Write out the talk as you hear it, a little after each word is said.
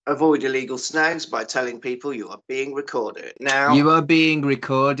Avoid illegal snags by telling people you are being recorded. Now, You are being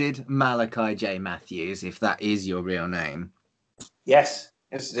recorded, Malachi J. Matthews, if that is your real name. yes,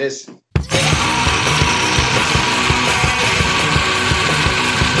 it is.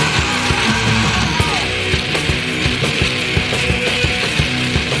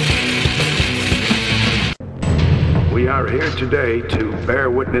 We are here today to bear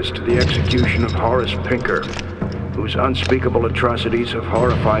witness to the execution of Horace Pinker, whose unspeakable atrocities have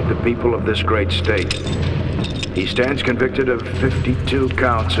horrified the people of this great state. He stands convicted of 52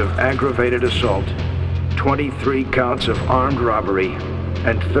 counts of aggravated assault, 23 counts of armed robbery,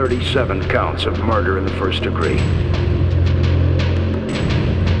 and 37 counts of murder in the first degree.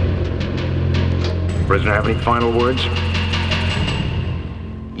 Prisoner, have any final words?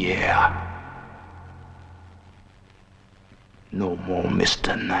 Yeah. No more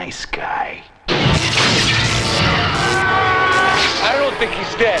Mr. Nice Guy. I don't think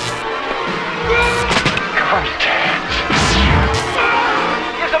he's dead. Contact.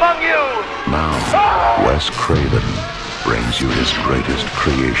 He's among you! Now, Wes Craven brings you his greatest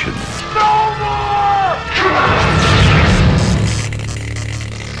creation. No more!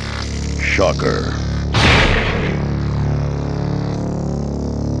 Shocker.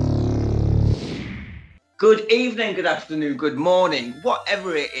 Good evening, good afternoon, good morning,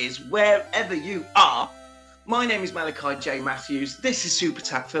 whatever it is, wherever you are. My name is Malachi J. Matthews. This is Super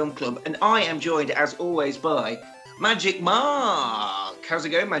Tap Film Club, and I am joined, as always, by Magic Mark. How's it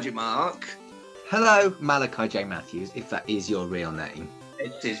going, Magic Mark? Hello, Malachi J. Matthews, if that is your real name.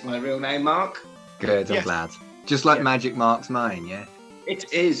 It is my real name, Mark. Good, I'm Yes. glad. Just like Yeah. Magic Mark's mine, yeah?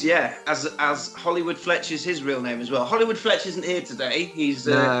 It is, yeah. As Hollywood Fletch is his real name as well. Hollywood Fletch isn't here today. He's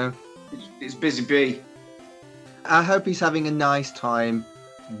No. he's busy bee. I hope he's having a nice time,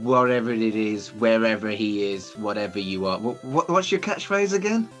 whatever it is, wherever he is, whatever you are. What's your catchphrase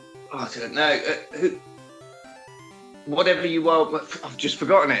again? Oh, I don't know. Whatever you are, I've just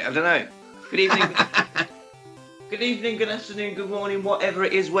forgotten it. I don't know. Good evening. Good evening, good afternoon, good morning, whatever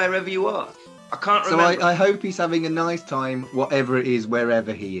it is, wherever you are. I can't So remember. I hope he's having a nice time, whatever it is,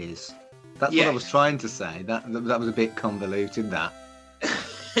 wherever he is. That's what I Yes. was trying to say. That was a bit convoluted, that.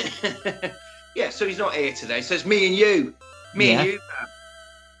 Yeah, so he's not here today. So it's me and you. Me and Yeah. you.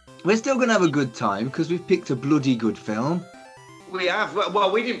 We're still going to have a good time because we've picked a bloody good film. We have.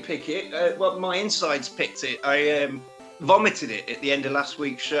 Well, we didn't pick it. Well, my insides picked it. I vomited it at the end of last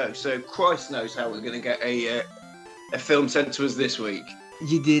week's show. So Christ knows how we're going to get a film sent to us this week.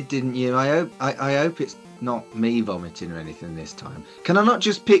 You did, didn't you? I hope it's not me vomiting or anything this time. Can I not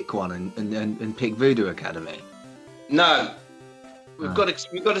just pick one and pick Voodoo Academy? No. We've Oh. got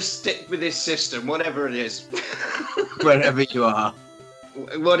to stick with this system, whatever it is. Wherever you are.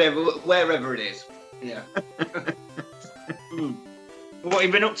 Wherever it is. Yeah. What have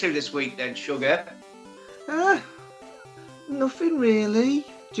you been up to this week then, Sugar? Nothing really.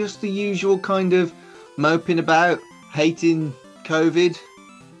 Just the usual kind of moping about, hating COVID.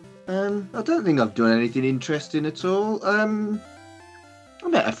 I don't think I've done anything interesting at all. I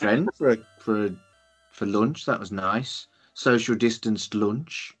met a friend for lunch. That was nice. Social distanced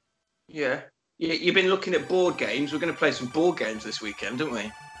lunch. Yeah. You've been looking at board games. We're going to play some board games this weekend, don't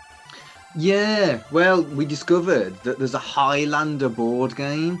we? Yeah, well, we discovered that there's a Highlander board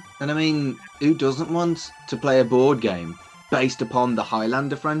game. And I mean, who doesn't want to play a board game based upon the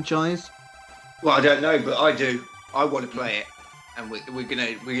Highlander franchise? Well, I don't know, but I do. I want to play it, and we're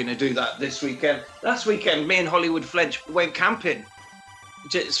gonna do that this weekend. Last weekend, me and Hollywood Fletch went camping.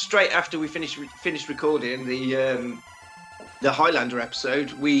 Just straight after we finished recording the Highlander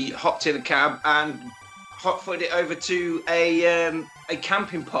episode, we hopped in a cab and hot-footed it over to a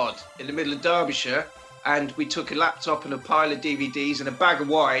camping pod in the middle of Derbyshire, and we took a laptop and a pile of DVDs and a bag of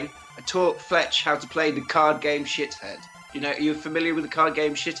wine. I taught Fletch how to play the card game Shithead. You know, are you familiar with the card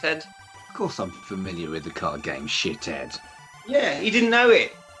game Shithead? Of course I'm familiar with the card game Shithead. Yeah, he didn't know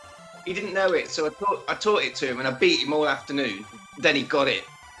it. So I taught it to him, and I beat him all afternoon. Then he got it.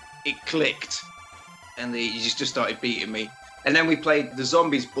 It clicked, and he just started beating me. And then we played the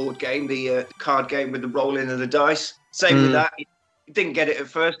Zombies board game, the card game with the rolling of the dice. Same with that. He didn't get it at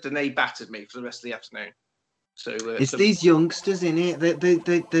first, and then he battered me for the rest of the afternoon. So It's these youngsters in it.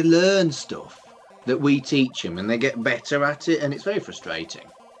 They learn stuff that we teach them, and they get better at it, and it's very frustrating.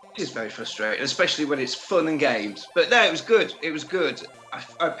 It is very frustrating, especially when it's fun and games. But no, it was good. It was good. I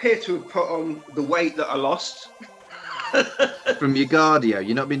appear to have put on the weight that I lost. From your cardio,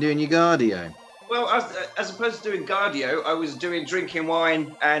 you've not been doing your cardio. Well, as opposed to doing cardio, I was doing drinking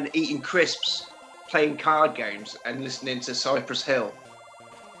wine and eating crisps, playing card games, and listening to Cypress Hill.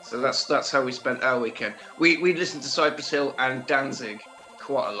 So that's how we spent our weekend. We listened to Cypress Hill and Danzig.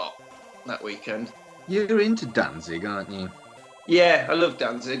 quite a lot that weekend. You're into Danzig, aren't you? Yeah, I love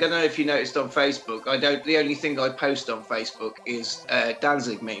Danzig. I don't know if you noticed on Facebook. The only thing I post on Facebook is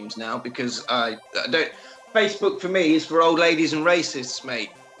Danzig memes now, because I don't. Facebook for me is for old ladies and racists,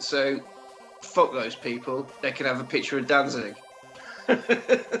 mate. So fuck those people. They can have a picture of Danzig.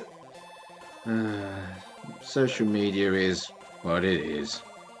 Social media is what it is.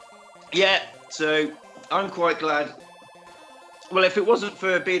 Yeah, so I'm quite glad. Well, if it wasn't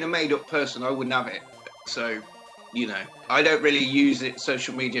for being a made-up person, I wouldn't have it. So, you know, I don't really use it,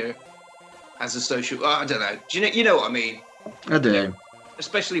 social media, as a social. I don't know. Do you know what I mean? I do.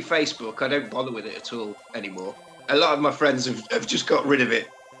 Especially Facebook. I don't bother with it at all anymore. A lot of my friends have just got rid of it,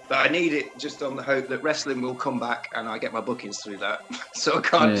 but I need it just on the hope that wrestling will come back and I get my bookings through that. So I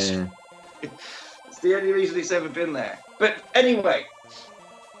can't. Yeah. It's the only reason it's ever been there. But anyway.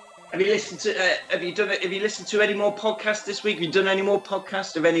 Have you listened to? Have you listened to any more podcasts this week? Have you done any more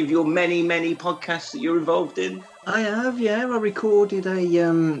podcasts of any of your many podcasts that you're involved in? I have, yeah. I recorded a.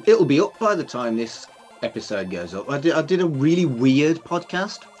 It'll be up by the time this episode goes up. I did a really weird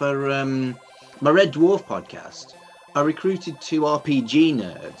podcast for my Red Dwarf podcast. I recruited 2 RPG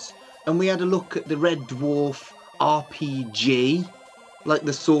nerds, and we had a look at the Red Dwarf RPG, like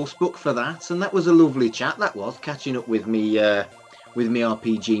the source book for that, and that was a lovely chat. That was catching up with me. With me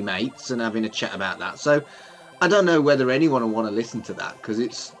RPG mates and having a chat about that. So I don't know whether anyone will want to listen to that,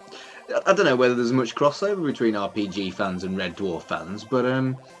 because I don't know whether there's much crossover between RPG fans and Red Dwarf fans, but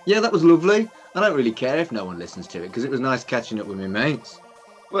yeah, that was lovely. I don't really care if no one listens to it, because it was nice catching up with my mates.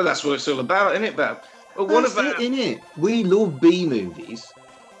 Well, that's what it's all about, isn't it, Bab? Well, That's it, innit? We love B movies,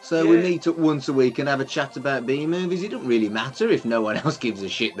 so we meet up once a week and have a chat about B movies. It doesn't really matter if no one else gives a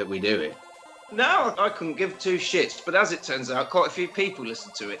shit that we do it. No, I couldn't give 2 shits, but as it turns out, quite a few people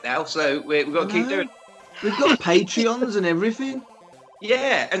listen to it now, so we've got to keep doing it. We've got Patreons and everything.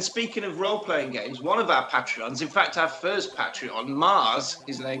 Yeah, and speaking of role-playing games, one of our Patreons, in fact, our first Patreon, Mars,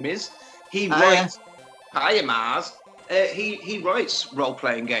 his name is, he writes... Hiya, Mars. He writes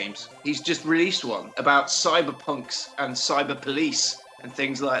role-playing games. He's just released one about cyberpunks and cyber police and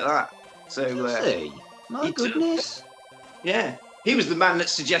things like that. So, My goodness. Yeah. He was the man that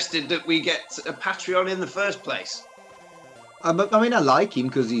suggested that we get a Patreon in the first place. I mean, I like him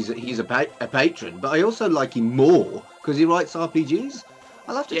because he's a patron, but I also like him more because he writes RPGs.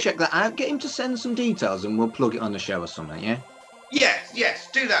 I'll have to check that out. Get him to send some details and we'll plug it on the show or something, yeah? Yes.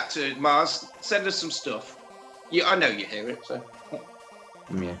 Do that to Mars. Send us some stuff. Yeah, I know you hear it, so...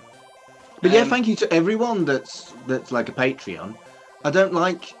 Yeah. But yeah, thank you to everyone that's like a Patreon. I don't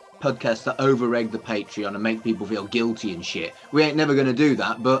like podcasts that over-egg the Patreon and make people feel guilty and shit. We ain't never going to do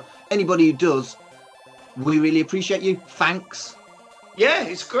that, but anybody who does, we really appreciate you. Thanks. Yeah,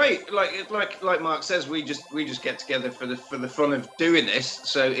 it's great. Like Mark says, we just get together for the fun of doing this.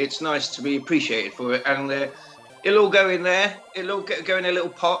 So it's nice to be appreciated for it, and it'll all go in there. It'll all go in a little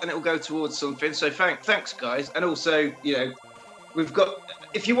pot, and it'll go towards something. So thanks, guys. And also, you know, we've got.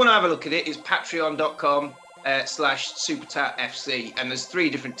 If you want to have a look at it, it's patreon.com/SuperTatFC, and there's 3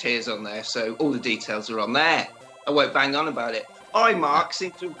 different tiers on there, so all the details are on there. I won't bang on about it. Mark,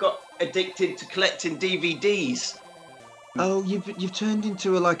 seem to have got addicted to collecting DVDs. Oh, you've turned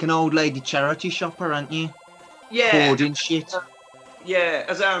into an old lady charity shopper, aren't you? Yeah. Hoarding shit. Yeah,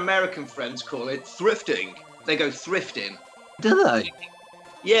 as our American friends call it, thrifting. They go thrifting. Do they?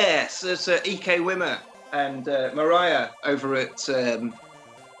 Yes, it's E.K. Wimmer and Mariah over at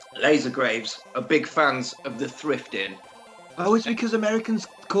Laser Graves are big fans of the thrifting. Oh, it's because Americans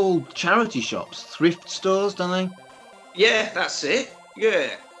call charity shops thrift stores, don't they? Yeah, that's it. Yeah.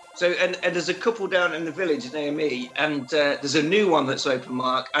 So, and there's a couple down in the village near me, and there's a new one that's open,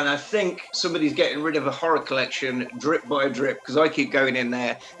 Mark, and I think somebody's getting rid of a horror collection drip by drip, because I keep going in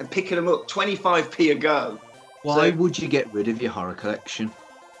there and picking them up 25p a go. Why would you get rid of your horror collection?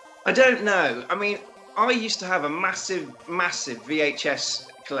 I don't know. I mean, I used to have a massive VHS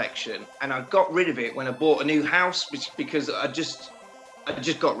collection, and I got rid of it when I bought a new house, because I just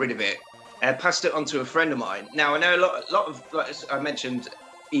got rid of it. I passed it on to a friend of mine. Now, I know a lot of, like I mentioned,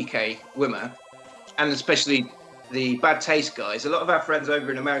 E.K. Wimmer, and especially the Bad Taste guys. A lot of our friends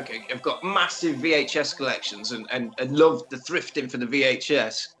over in America have got massive VHS collections and love the thrifting for the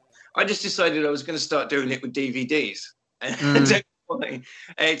VHS. I just decided I was going to start doing it with DVDs. And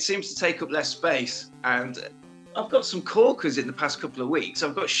it seems to take up less space. And I've got some corkers in the past couple of weeks.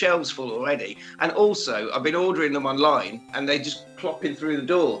 I've got shelves full already. And also, I've been ordering them online, and they just plop in through the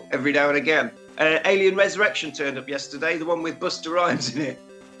door every now and again. Alien Resurrection turned up yesterday, the one with Busta Rhymes in it.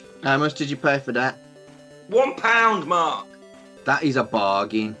 How much did you pay for that? £1, Mark. That is a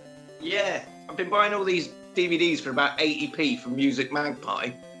bargain. Yeah, I've been buying all these DVDs for about 80p from Music Magpie,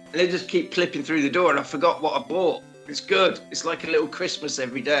 and they just keep clipping through the door, and I forgot what I bought. It's good. It's like a little Christmas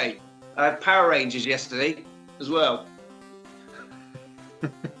every day. I had Power Rangers yesterday as well.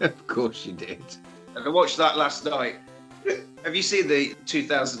 Of course you did. And I watched that last night. Have you seen the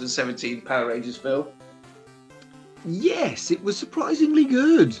 2017 Power Rangers film? Yes, it was surprisingly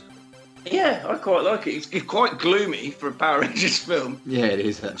good. Yeah, I quite like it. It's quite gloomy for a Power Rangers film. Yeah, it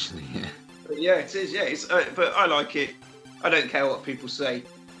is actually, yeah. But yeah, it is, yeah. But I like it. I don't care what people say.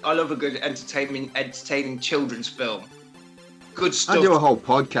 I love a good entertaining children's film. Good stuff. I do a whole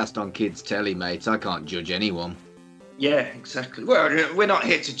podcast on kids' telly, mate. I can't judge anyone. Yeah, exactly. Well, we're not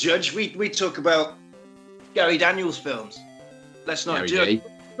here to judge. We talk about Gary Daniels films. Let's not judge.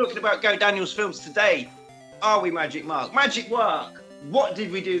 We're talking about Gary Daniels films today. Are we, Magic Mark? Magic Mark, what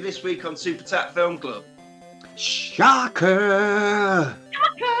did we do this week on Super Tap Film Club? Shocker!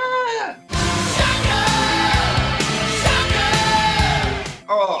 Shocker!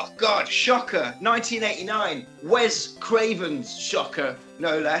 Oh, God, Shocker, 1989. Wes Craven's Shocker,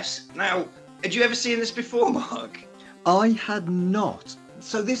 no less. Now, had you ever seen this before, Mark? I had not.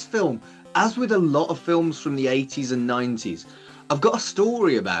 So this film, as with a lot of films from the 80s and 90s, I've got a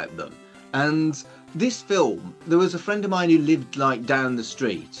story about them. And this film, there was a friend of mine who lived like down the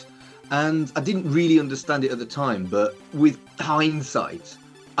street, and I didn't really understand it at the time, but with hindsight,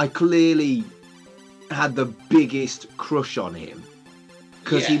 I clearly had the biggest crush on him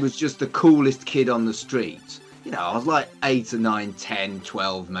because he was just the coolest kid on the street. You know, I was like 8 or 9, 10,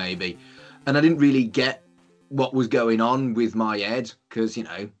 12 maybe, and I didn't really get what was going on with my head because, you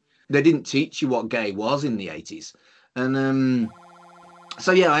know, they didn't teach you what gay was in the 80s. And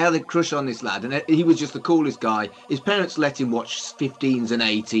so yeah, I had a crush on this lad, and he was just the coolest guy. His parents let him watch 15s and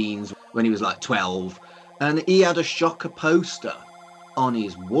 18s when he was like 12, and he had a Shocker poster on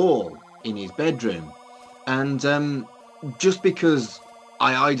his wall in his bedroom. And just because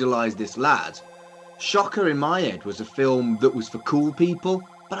I idolised this lad, Shocker in my head was a film that was for cool people,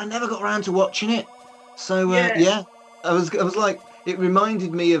 but I never got around to watching it. So yeah, I was like, it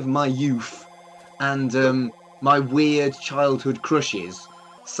reminded me of my youth and my weird childhood crushes.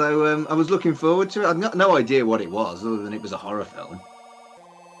 So I was looking forward to it. I'd got no idea what it was, other than it was a horror film.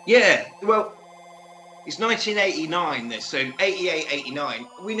 Yeah, well, it's 1989, this, so 88, 89.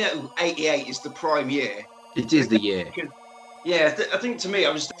 We know 88 is the prime year. It is the year. Yeah, I think to me,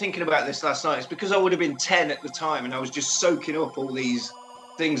 I was thinking about this last night. It's because I would have been 10 at the time, and I was just soaking up all these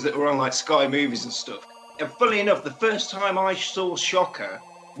things that were on like Sky Movies and stuff. And funnily enough, the first time I saw Shocker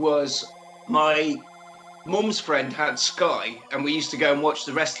was my mum's friend had Sky, and we used to go and watch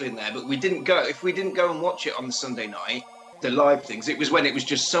the wrestling there, but we didn't go. If we didn't go and watch it on the Sunday night, the live things, it was when it was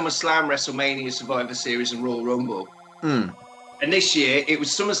just SummerSlam, WrestleMania, Survivor Series, and Royal Rumble. And this year, it was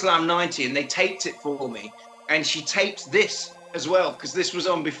SummerSlam 90, and they taped it for me. And she taped this as well, because this was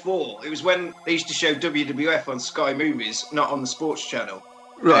on before. It was when they used to show WWF on Sky Movies, not on the sports channel.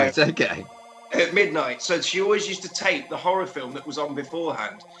 Right, okay. At midnight. So she always used to tape the horror film that was on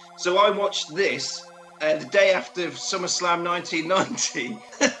beforehand. So I watched this the day after SummerSlam 1990.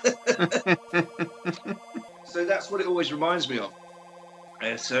 So that's what it always reminds me of.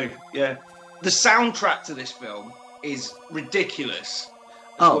 So, yeah. The soundtrack to this film is ridiculous.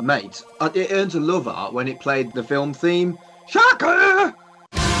 Oh, mate, it earned a love art when it played the film theme. Shocker!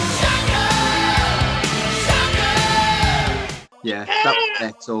 Yeah, that was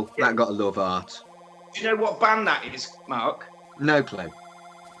metal. That got a love art. Do you know what band that is, Mark? No clue.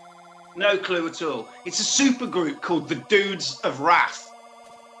 No clue at all. It's a super group called the Dudes of Wrath.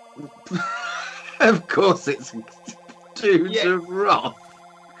 Of course it's Dudes of Wrath.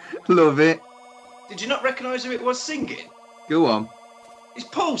 Love it. Did you not recognise who it was singing? Go on. It's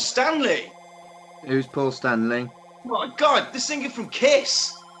Paul Stanley. Who's Paul Stanley? My God, the singer from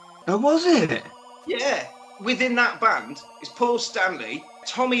Kiss. Oh, was it? Yeah. Within that band is Paul Stanley,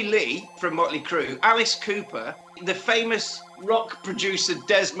 Tommy Lee from Motley Crue, Alice Cooper, the famous rock producer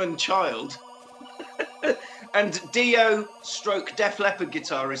Desmond Child, and Dio / Def Leppard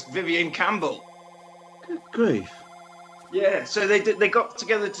guitarist Vivian Campbell. Good grief. Yeah, so they got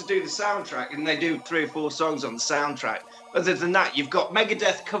together to do the soundtrack, and they do 3 or 4 songs on the soundtrack. Other than that, you've got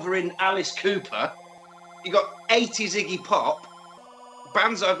Megadeth covering Alice Cooper. You've got 80s Iggy Pop.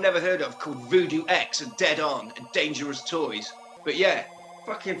 Bands I've never heard of called Voodoo X and Dead On and Dangerous Toys. But yeah,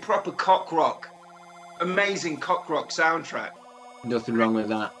 fucking proper cock rock. Amazing cock rock soundtrack. Nothing wrong with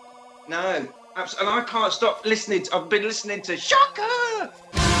that. No, and I can't stop listening. I've been listening to Shocker!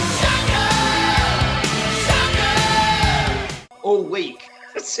 All week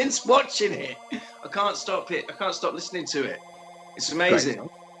since watching it. I can't stop it. I can't stop listening to it. It's amazing.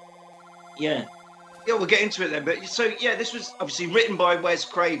 Yeah. Yeah, we'll get into it then. But so yeah, this was obviously written by Wes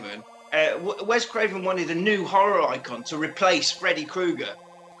Craven. Wes Craven wanted a new horror icon to replace Freddy Krueger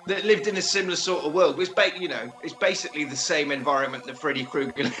that lived in a similar sort of world. It's basically the same environment that Freddy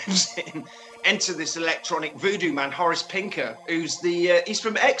Krueger lives in. Enter this electronic voodoo man, Horace Pinker, who's he's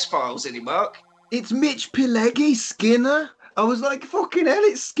from X-Files, isn't he, Mark? It's Mitch Pileggi, Skinner. I was like, fucking hell,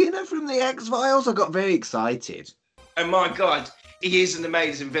 it's Skinner from the X-Files. I got very excited. And my God, he is an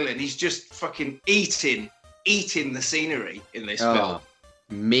amazing villain. He's just fucking eating the scenery in this film.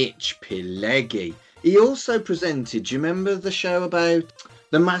 Mitch Pileggi. He also presented, do you remember the show about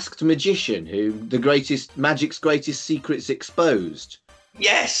the masked magician who magic's greatest secrets exposed?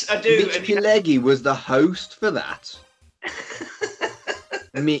 Yes, I do. Mitch Pileggi was the host for that.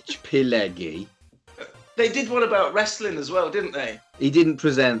 Mitch Pileggi. They did one about wrestling as well, didn't they? He didn't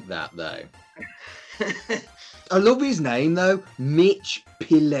present that, though. I love his name, though. Mitch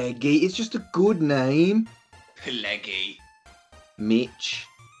Pileggi. It's just a good name. Pileggi. Mitch.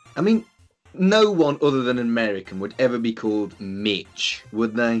 I mean, no one other than an American would ever be called Mitch,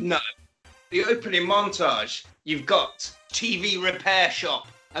 would they? No. The opening montage, you've got TV repair shop,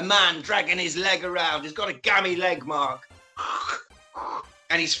 a man dragging his leg around. He's got a gammy leg, Mark.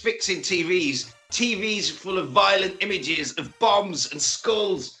 And he's fixing TVs. TVs full of violent images of bombs and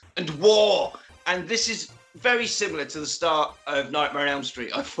skulls and war. And this is very similar to the start of Nightmare on Elm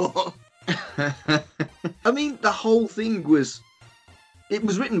Street, I thought. I mean, the whole thing was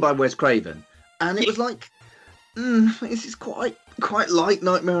written by Wes Craven, and it was like, this is quite like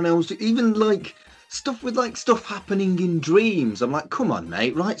Nightmare on Elm Street. Even like stuff happening in dreams. I'm like, come on,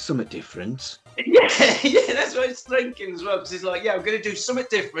 mate, write something different. Yeah, that's what I was thinking as well. Because he's like, I'm going to do something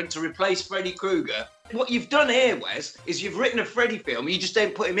different to replace Freddy Krueger. What you've done here, Wes, is you've written a Freddy film. You just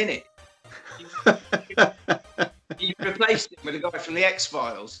don't put him in it. You've replaced him with a guy from the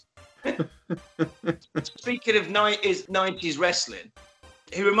X-Files. Speaking of 90s wrestling,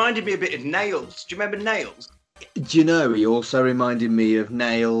 he reminded me a bit of Nails. Do you remember Nails? Do you know, he also reminded me of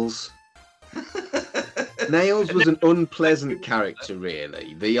Nails. Nails was an unpleasant character,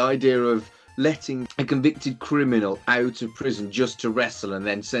 really. The idea of letting a convicted criminal out of prison just to wrestle and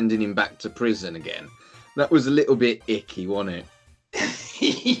then sending him back to prison again. That was a little bit icky, wasn't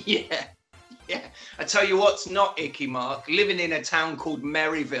it? Yeah. I tell you what's not icky, Mark. Living in a town called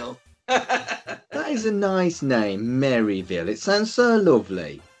Maryville. That is a nice name, Maryville. It sounds so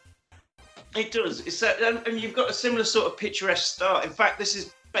lovely. It does. And you've got a similar sort of picturesque start. In fact, this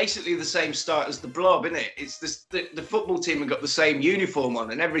is basically the same start as the Blob, isn't it? It's the football team have got the same uniform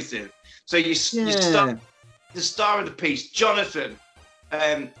on and everything. So you start the star of the piece, Jonathan.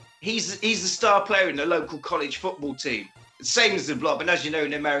 He's the star player in the local college football team. Same as the Blob, and as you know,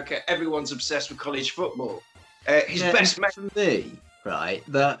 in America, everyone's obsessed with college football. His best mate for me, right?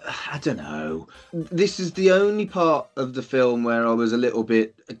 That I don't know. This is the only part of the film where I was a little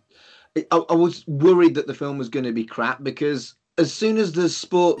bit. I was worried that the film was going to be crap because as soon as there's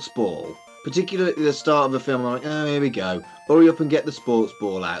sports ball, particularly at the start of the film, I'm like, oh, here we go. Hurry up and get the sports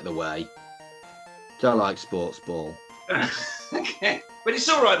ball out of the way. Don't like sports ball. Okay. But it's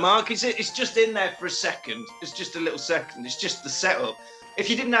all right, Mark. It's just in there for a second. It's just a little second. It's just the setup. If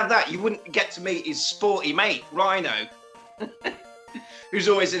you didn't have that, you wouldn't get to meet his sporty mate, Rhino, who's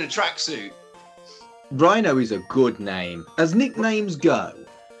always in a tracksuit. Rhino is a good name. As nicknames go,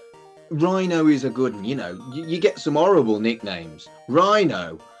 Rhino is a good one. You know, you get some horrible nicknames.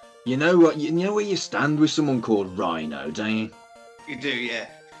 Rhino. You know what? You know where you stand with someone called Rhino, don't you? You do, yeah.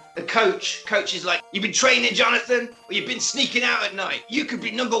 The coach is like, you've been training, Jonathan, or you've been sneaking out at night. You could be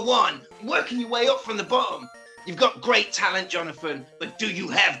number one, working your way up from the bottom. You've got great talent, Jonathan, but do you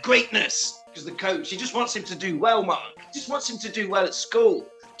have greatness? Because the coach, he just wants him to do well, Mark. He just wants him to do well at school.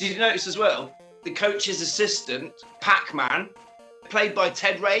 Did you notice as well? The coach's assistant, Pac-Man, played by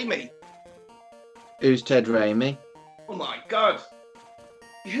Ted Raimi. Who's Ted Raimi? Oh my God.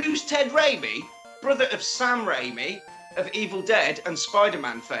 Who's Ted Raimi? Brother of Sam Raimi of Evil Dead and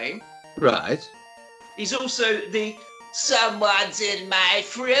Spider-Man fame. Right. He's also the someone's in my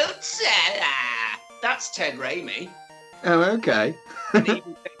fruit salad. That's Ted Raimi. Oh, okay.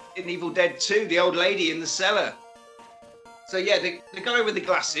 in Evil Dead 2, the old lady in the cellar. So yeah, the guy with the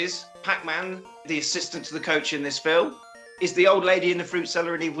glasses, Pac-Man, the assistant to the coach in this film, is the old lady in the fruit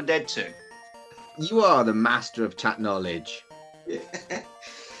cellar in Evil Dead 2. You are the master of tap knowledge.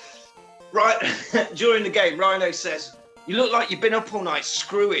 Right, during the game, Rhino says, "You look like you've been up all night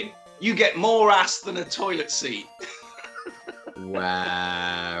screwing. You get more ass than a toilet seat."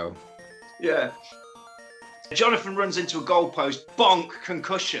 Wow. Yeah. Jonathan runs into a goalpost, bonk,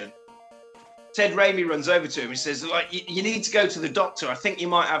 concussion. Ted Raimi runs over to him and says, "Like, you need to go to the doctor. I think you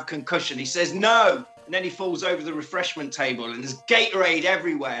might have concussion." He says, "No, and then he falls over the refreshment table, and there's Gatorade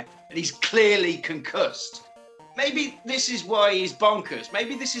everywhere, and he's clearly concussed. Maybe this is why he's bonkers.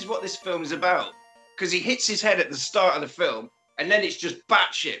 Maybe this is what this film is about, because he hits his head at the start of the film, and then it's just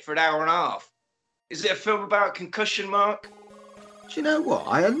batshit for an hour and a half. Is it a film about concussion, Mark? Do you know what?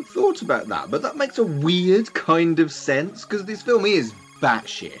 I hadn't thought about that, but that makes a weird kind of sense, because this film is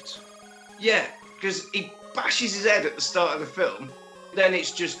batshit. Yeah, because he bashes his head at the start of the film, then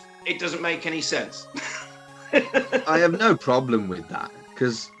it doesn't make any sense. I have no problem with that,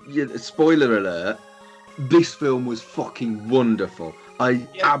 because, spoiler alert, this film was fucking wonderful. I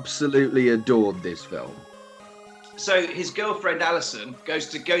absolutely adored this film. So his girlfriend Alison goes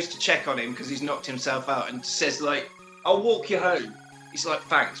to check on him because he's knocked himself out, and says, like, I'll walk you home. He's like,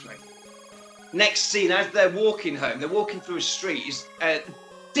 thanks, mate. Next scene, as they're walking home, they're walking through a street,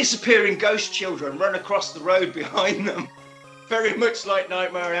 disappearing ghost children run across the road behind them. Very much like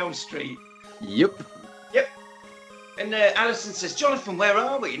Nightmare on Elm Street. Yep. And Alison says, Jonathan, where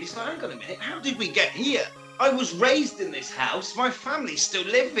are we? And he's like, hang on a minute, how did we get here? I was raised in this house. My family still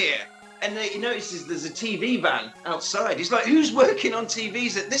live here. And he notices there's a TV van outside. He's like, who's working on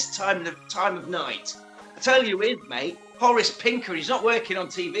TVs at this time of night? I tell you with, mate, Horace Pinker, he's not working on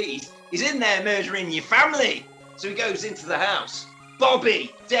TVs. He's in there murdering your family. So he goes into the house.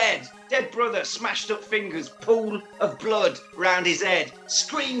 Bobby, dead brother, smashed up fingers, pool of blood round his head,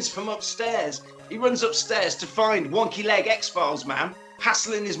 screams from upstairs. He runs upstairs to find Wonky Leg X-Files man,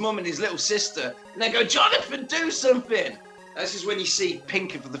 hassling his mum and his little sister. And they go, Jonathan, do something. This is when you see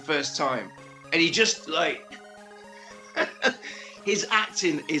Pinker for the first time. And he just, like... his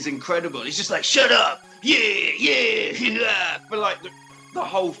acting is incredible. He's just like, shut up! Yeah! For, like, the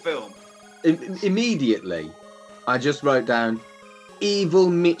whole film. Immediately, I just wrote down, evil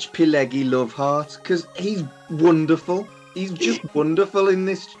Mitch Pileggi Loveheart, because he's wonderful. He's just wonderful in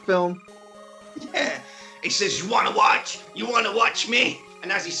this film. Yeah. He says, you want to watch? You want to watch me?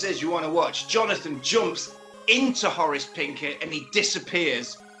 And as he says, you want to watch, Jonathan jumps into Horace Pinker and he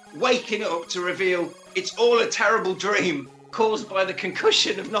disappears, waking up to reveal it's all a terrible dream caused by the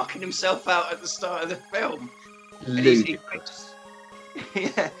concussion of knocking himself out at the start of the film. Ludicrous.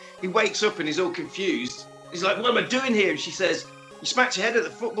 He wakes up and he's all confused. He's like, what am I doing here? And she says, you smacked your head at the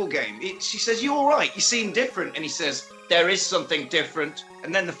football game. She says, you all right? You seem different. And he says, there is something different.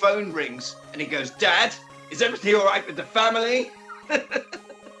 And then the phone rings and he goes, Dad, is everything all right with the family?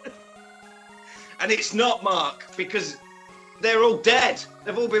 And it's not, Mark, because they're all dead.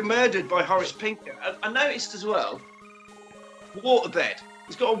 They've all been murdered by Horace Pinker. I noticed as well, waterbed.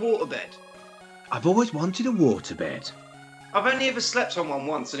 He's got a waterbed. I've always wanted a waterbed. I've only ever slept on one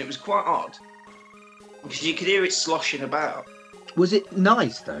once, and it was quite odd. Because you could hear it sloshing about. Was it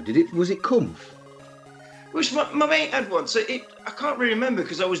nice, though? Was it comf? Which my mate had one, so I can't really remember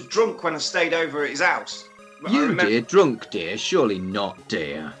because I was drunk when I stayed over at his house. But You, dear, drunk, dear? Surely not,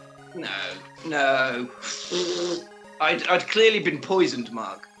 dear. No. I'd clearly been poisoned,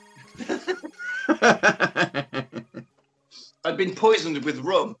 Mark. I'd been poisoned with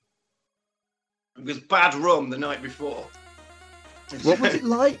rum. It was bad rum the night before. What was it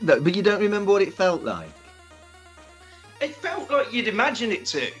like, though? But you don't remember what it felt like? It felt like you'd imagine it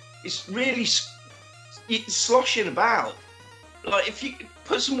to. It's really it's sloshing about. Like, if you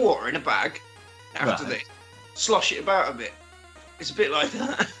put some water in a bag after this, slosh it about a bit. It's a bit like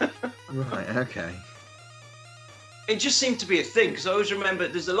that. Right, okay. It just seemed to be a thing, because I always remember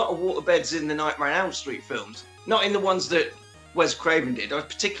there's a lot of waterbeds in the Nightmare on Elm Street films. Not in the ones that Wes Craven did. I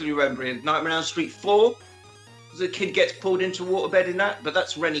particularly remember in Nightmare on Elm Street 4, the kid gets pulled into a waterbed in that, but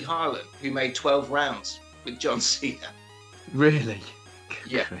that's Rennie Harlan, who made 12 Rounds with John Cena. Really?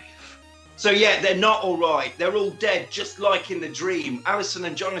 Yeah. So yeah, they're not all right. They're all dead, just like in the dream. Alison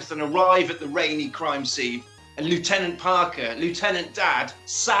and Jonathan arrive at the rainy crime scene, and Lieutenant Parker, Lieutenant Dad,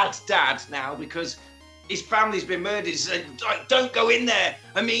 sad dad now, because his family's been murdered. He said, don't go in there.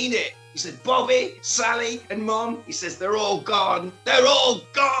 I mean it. He said, Bobby, Sally, and Mom. He says, they're all gone. They're all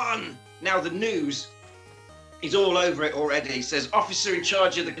gone. Now the news is all over it already. He says, officer in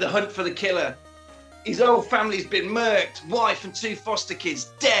charge of the hunt for the killer. His whole family's been murked. Wife and 2 foster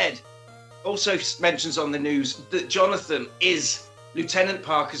kids dead. Also mentions on the news that Jonathan is Lieutenant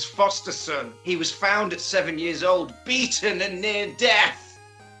Parker's foster son. He was found at 7 years old, beaten and near death.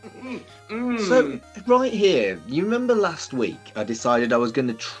 So, right here, you remember last week I decided I was going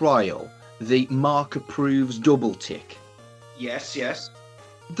to trial the Mark approves double tick? Yes.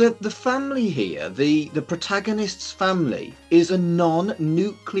 The family here, the protagonist's family, is a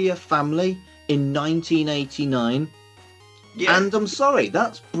non-nuclear family in 1989. Yeah. And I'm sorry,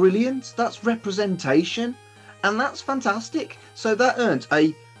 that's brilliant. That's representation. And that's fantastic. So that earned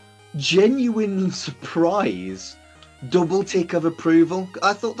a genuine surprise, double tick of approval.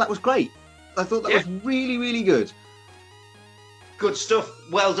 I thought that was great. I thought that was really, really good. Good stuff.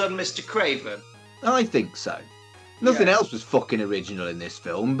 Well done, Mr. Craven. I think so. Nothing else was fucking original in this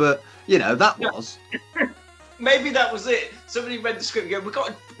film, but, you know, that was. Maybe that was it. Somebody read the script and go,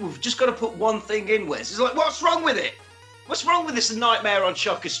 we've just got to put one thing in, Wes. It's like, what's wrong with it? What's wrong with this Nightmare on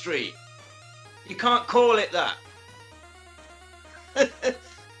Shocker Street? You can't call it that.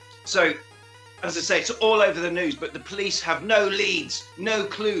 So, as I say, it's all over the news, but the police have no leads, no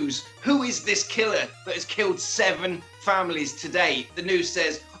clues. Who is this killer that has killed 7 families today? The news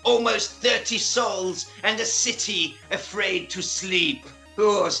says, almost 30 souls and a city afraid to sleep.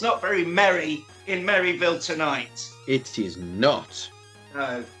 Oh, it's not very merry in Maryville tonight. It is not.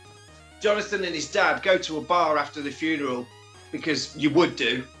 No. Jonathan and his dad go to a bar after the funeral, because you would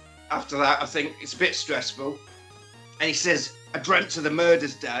do. After that, I think it's a bit stressful. And he says, I dreamt of the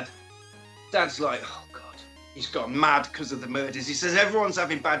murders, Dad. Dad's like, oh, God. He's gone mad because of the murders. He says, everyone's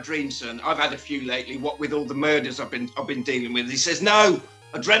having bad dreams, son. I've had a few lately, what with all the murders I've been dealing with. He says, no,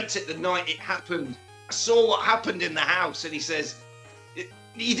 I dreamt it the night it happened. I saw what happened in the house. And he says,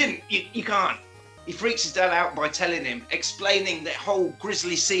 you didn't, you can't. He freaks his dad out by telling him, explaining that whole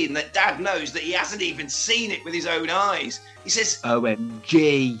grisly scene that Dad knows that he hasn't even seen it with his own eyes. He says,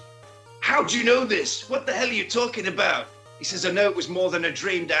 OMG. How do you know this? What the hell are you talking about? He says, I know it was more than a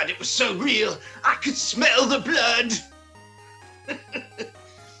dream, Dad. It was so real. I could smell the blood.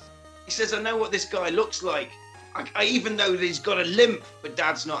 He says, I know what this guy looks like. I even know that he's got a limp, but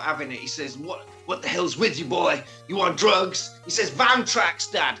Dad's not having it. He says, what the hell's with you, boy? You on drugs? He says, van tracks,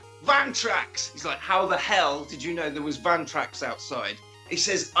 Dad. Van tracks. He's like, how the hell did you know there was van tracks outside? He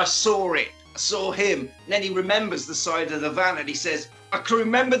says, I saw it. I saw him. And then he remembers the side of the van and he says, I can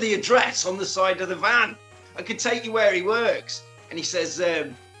remember the address on the side of the van. I can take you where he works. And he says,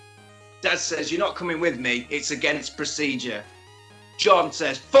 Dad says, you're not coming with me. It's against procedure. John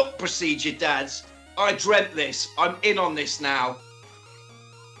says, fuck procedure, Dads. I dreamt this. I'm in on this now.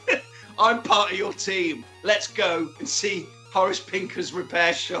 I'm part of your team. Let's go and see Horace Pinker's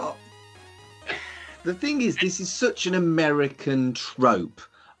repair shop. The thing is, this is such an American trope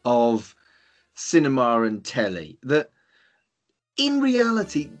of cinema and telly that in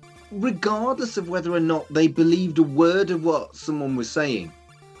reality, regardless of whether or not they believed a word of what someone was saying,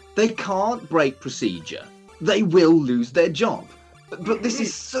 they can't break procedure. They will lose their job. But this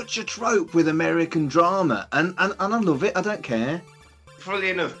is such a trope with American drama, and I love it. I don't care. Funnily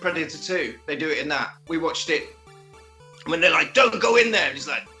enough, Predator 2, they do it in that. We watched it when they're like, don't go in there. And he's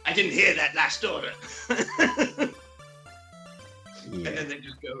like, I didn't hear that last order. And then they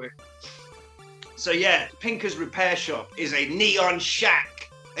just go in. So yeah, Pinker's repair shop is a neon shack,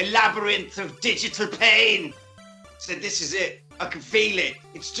 a labyrinth of digital pain. So this is it. I can feel it.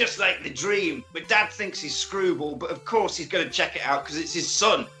 It's just like the dream. But Dad thinks he's Screwball, but of course he's going to check it out because it's his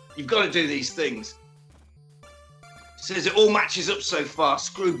son. You've got to do these things. Says it all matches up so far,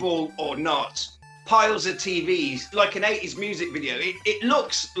 Screwball or not. Piles of TVs, like an 80s music video. It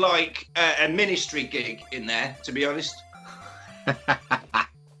looks like a Ministry gig in there, to be honest.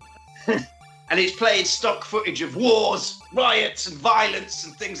 And it's playing stock footage of wars, riots and violence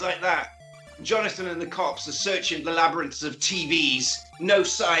and things like that. Jonathan and the cops are searching the labyrinths of TVs. No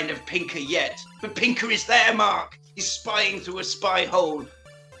sign of Pinker yet. But Pinker is there, Mark. He's spying through a spy hole.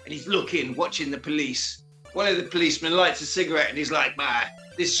 And he's looking, watching the police. One of the policemen lights a cigarette and he's like,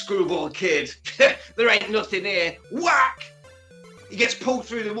 this Screwball kid. There ain't nothing here. Whack! He gets pulled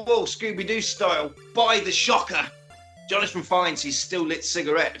through the wall, Scooby-Doo style, by the shocker. Jonathan finds his still lit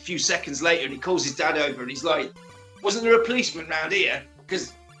cigarette a few seconds later and he calls his dad over and he's like, wasn't there a policeman round here?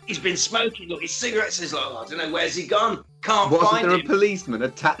 Because he's been smoking. Look, his cigarette says, like, I don't know, where's he gone? Can't find him. Wasn't there a policeman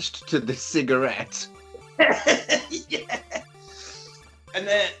attached to the cigarette? Yeah. And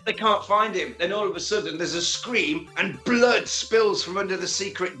they can't find him. Then all of a sudden there's a scream and blood spills from under the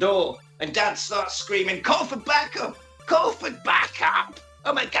secret door. And Dad starts screaming, call for backup! Call for backup!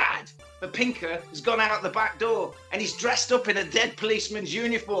 Oh my God! But Pinker has gone out the back door and he's dressed up in a dead policeman's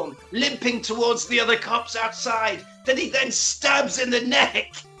uniform, limping towards the other cops outside that he then stabs in the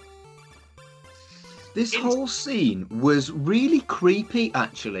neck. This whole scene was really creepy,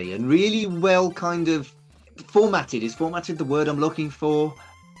 actually, and really well kind of formatted. Is formatted the word I'm looking for?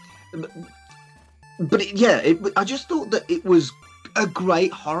 But I just thought that it was a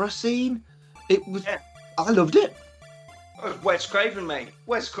great horror scene. It was. Yeah. I loved it. Oh, Wes Craven, mate.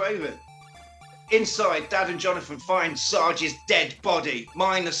 Wes Craven. Inside, Dad and Jonathan find Sarge's dead body,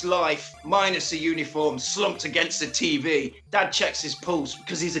 minus life, minus a uniform, slumped against the TV. Dad checks his pulse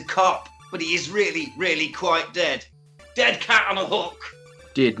because he's a cop, but he is really, really quite dead. Dead cat on a hook.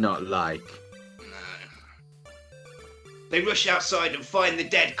 did not like. No. They rush outside and find the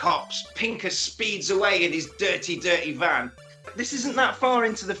dead cops. Pinker speeds away in his dirty, dirty van. This isn't that far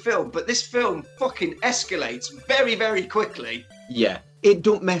into the film, but this film fucking escalates very, very quickly. Yeah, it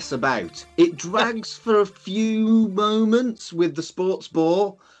don't mess about. It drags for a few moments with the sports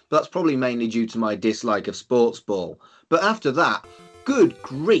ball. But that's probably mainly due to my dislike of sports ball. But after that, good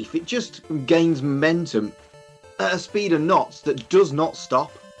grief, it just gains momentum at a speed of knots that does not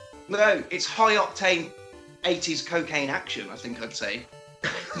stop. No, it's high-octane 80s cocaine action, I think I'd say.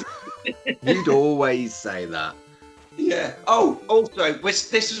 You'd always say that. Yeah. Oh, also,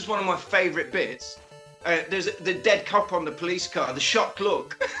 this is one of my favourite bits. There's the dead cop on the police car, the shocked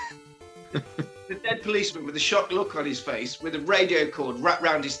look. The dead policeman with a shocked look on his face, with a radio cord wrapped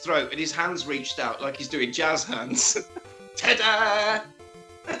round his throat and his hands reached out like he's doing jazz hands. Ta-da!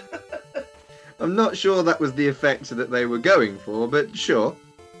 I'm not sure that was the effect that they were going for, but sure.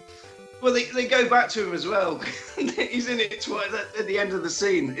 Well, they go back to him as well. He's in it twice at the end of the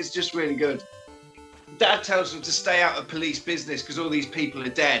scene. It's just really good. Dad tells them to stay out of police business because all these people are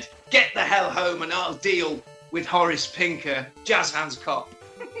dead. Get the hell home and I'll deal with Horace Pinker, jazz hands cop.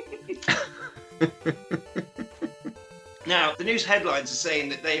 Now, the news headlines are saying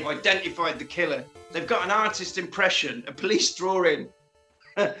that they've identified the killer. They've got an artist impression, a police drawing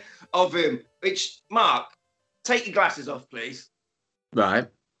of him. Which, Mark, take your glasses off, please. Right.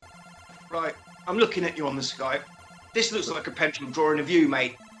 Right, I'm looking at you on the Skype. This looks like a pencil drawing of you,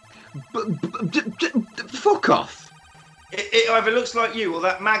 mate. Fuck off. It either looks like you or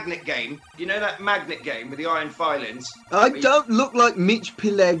that Magnet game. You know that Magnet game with the iron filings? I don't look like Mitch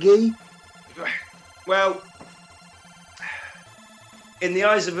Pileggi. Well, in the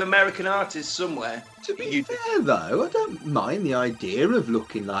eyes of American artists somewhere. To be fair, though, I don't mind the idea of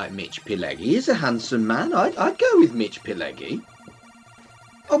looking like Mitch Pileggi. He's a handsome man. I'd go with Mitch Pileggi.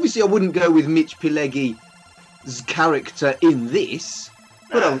 Obviously, I wouldn't go with Mitch Pileggi's character in this,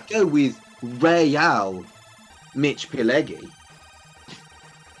 but I would go with Real Mitch Pileggi.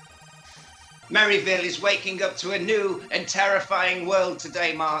 Maryville is waking up to a new and terrifying world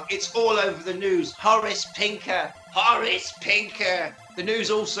today, Mark. It's all over the news. Horace Pinker. Horace Pinker. The news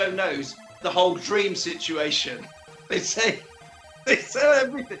also knows the whole dream situation. They say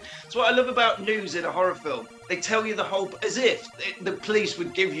everything. That's what I love about news in a horror film. They tell you the whole, as if the police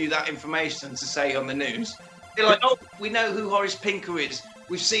would give you that information to say on the news. They're like, oh, we know who Horace Pinker is.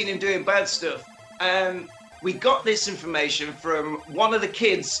 We've seen him doing bad stuff. We got this information from one of the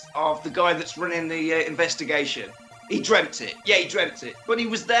kids of the guy that's running the investigation. He dreamt it. Yeah, he dreamt it. But he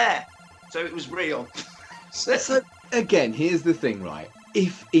was there. So it was real. So, again, here's the thing, right?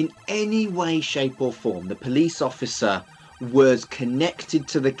 If in any way, shape or form the police officer was connected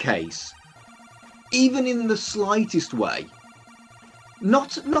to the case, even in the slightest way,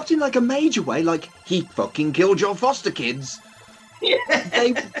 not in like a major way, like he fucking killed your foster kids,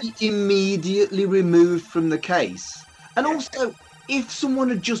 they would be immediately removed from the case. And also, if someone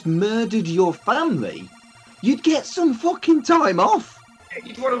had just murdered your family, you'd get some fucking time off.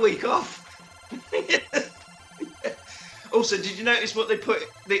 You'd want a week off. Also, did you notice what they put,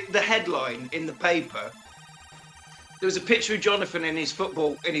 the headline in the paper? There was a picture of Jonathan in his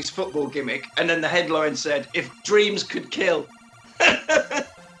football gimmick, and then the headline said, "If dreams could kill."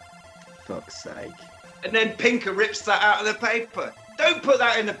 Fuck's sake. And then Pinker rips that out of the paper. Don't put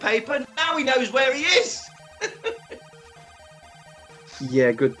that in the paper. Now he knows where he is.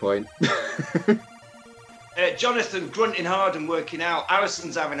 Yeah, good point. Jonathan grunting hard and working out.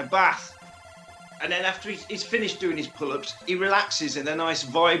 Alison's having a bath. And then after he's finished doing his pull-ups, he relaxes in a nice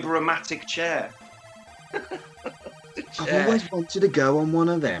vibromatic chair. I've always wanted to go on one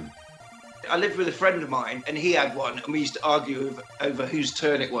of them. I lived with a friend of mine, and he had one, and we used to argue over whose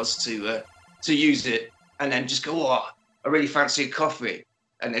turn it was to use it, and then just go, "Oh, I really fancy a coffee,"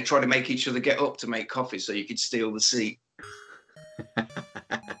 and they'd try to make each other get up to make coffee so you could steal the seat.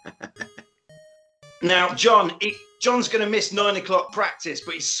 Now, John's going to miss 9 o'clock practice,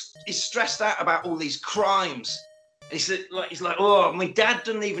 but he's stressed out about all these crimes. And he's like, "Oh, my dad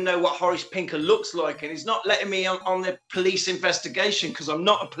doesn't even know what Horace Pinker looks like, and he's not letting me on the police investigation because I'm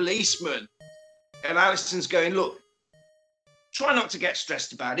not a policeman." And Alison's going, "Look, try not to get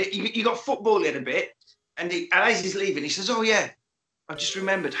stressed about it. You got football in a bit." And as he's leaving, he says, "Oh, yeah, I just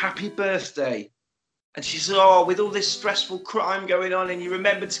remembered, happy birthday." And she says, "Oh, with all this stressful crime going on, and you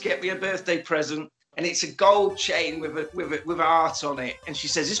remembered to get me a birthday present. And it's a gold chain with art on it." And she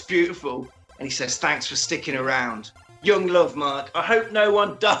says, "It's beautiful." And he says, "Thanks for sticking around. Young love, Mark. I hope no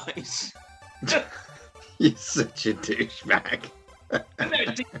one dies." You're such a douchebag.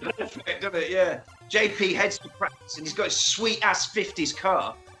 It's perfect, doesn't it? Yeah. JP heads to practice and he's got his sweet-ass 50s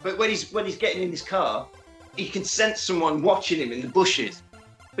car. But when he's getting in his car, he can sense someone watching him in the bushes.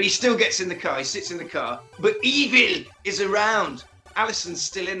 But he still gets in the car, he sits in the car. But evil is around. Alison's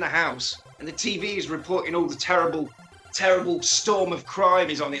still in the house. And the TV is reporting all the terrible, terrible storm of crime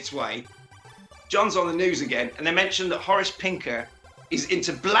is on its way. John's on the news again. And they mentioned that Horace Pinker is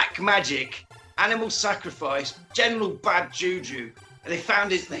into black magic, animal sacrifice, general bad juju. And they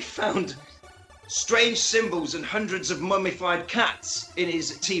found strange symbols and hundreds of mummified cats in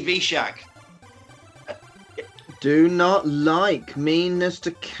his TV shack. Do not like meanness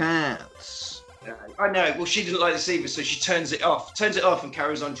to cats. I know. Well, she didn't like this either, so she turns it off and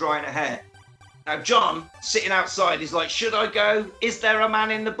carries on drying her hair. Now, John, sitting outside, is like, should I go? Is there a man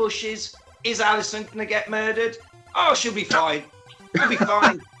in the bushes? Is Alison going to get murdered? Oh, she'll be fine. She'll be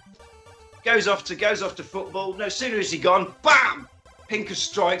fine. Goes off to football. No sooner is he gone, bam! Pinker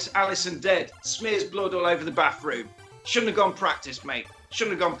strikes, Alison dead. Smears blood all over the bathroom. Shouldn't have gone practice, mate.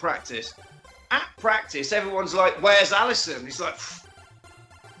 Shouldn't have gone practice. At practice, everyone's like, where's Alison? He's like,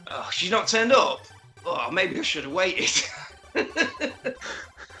 oh, she's not turned up. Oh, maybe I should have waited. And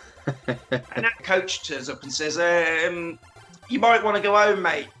that coach turns up and says, you might want to go home,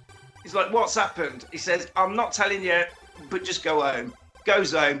 mate. He's like, what's happened? He says, I'm not telling you, but just go home.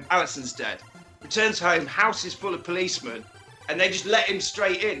 Goes home, Alison's dead. Returns home, house is full of policemen, and they just let him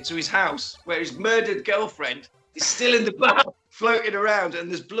straight into his house, where his murdered girlfriend is still in the bath, floating around, and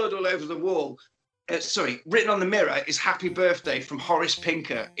there's blood all over the wall. Written on the mirror is happy birthday from Horace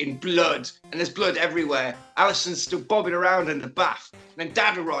Pinker in blood, and there's blood everywhere. Alison's still bobbing around in the bath, and then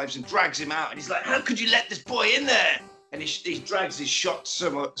Dad arrives and drags him out, and he's like, how could you let this boy in there? And he drags his shot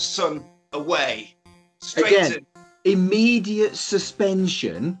son away. Straight Again, to... immediate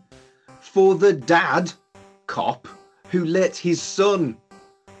suspension for the dad cop who let his son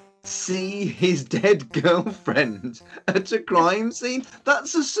see his dead girlfriend at a crime scene.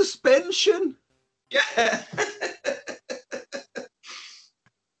 That's a suspension. Yeah.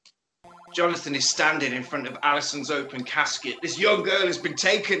 Jonathan is standing in front of Alison's open casket. This young girl has been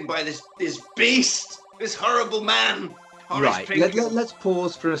taken by this beast, this horrible man. Right, let's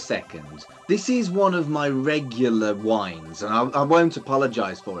pause for a second. This is one of my regular whines, and I won't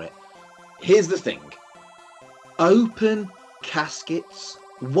apologise for it. Here's the thing. Open caskets?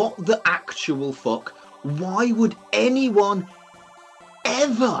 What the actual fuck? Why would anyone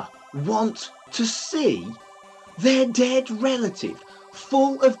ever want to see their dead relative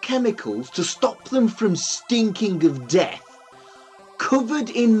full of chemicals to stop them from stinking of death, covered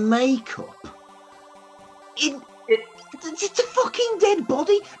in makeup? It's a fucking dead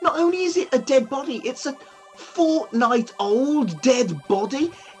body. Not only is it a dead body, it's a fortnight-old dead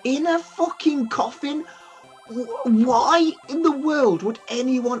body in a fucking coffin. Why in the world would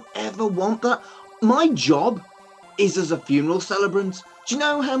anyone ever want that? My job is as a funeral celebrant. Do you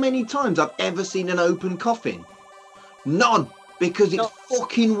know how many times I've ever seen an open coffin? None, because it's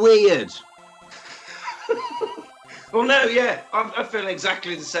fucking weird. Well, no, yeah, I feel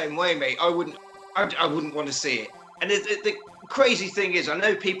exactly the same way, mate. I wouldn't want to see it. And the crazy thing is, I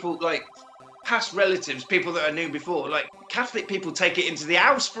know people, like, past relatives, people that I knew before, like, Catholic people take it into the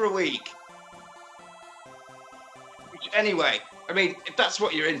house for a week. Which, anyway, I mean, if that's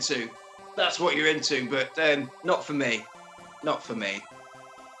what you're into, that's what you're into, but not for me. Not for me.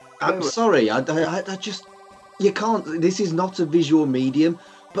 I'm sorry, I just... You can't... This is not a visual medium,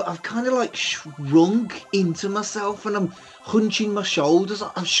 but I've kind of, like, shrunk into myself, and I'm hunching my shoulders.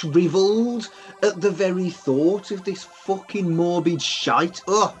 I've shriveled at the very thought of this fucking morbid shite.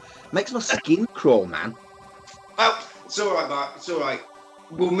 Ugh, makes my skin crawl, man. Well, it's all right, Mark. It's all right.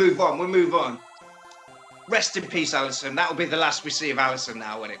 We'll move on. Rest in peace, Alison. That'll be the last we see of Alison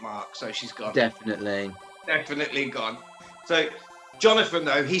now, when it marks. So she's gone. Definitely gone. So Jonathan,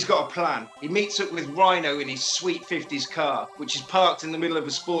 though, he's got a plan. He meets up with Rhino in his sweet 50s car, which is parked in the middle of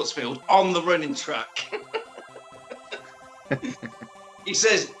a sports field on the running track. He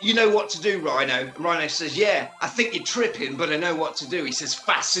says, you know what to do, Rhino. And Rhino says, yeah, I think you're tripping, but I know what to do. He says,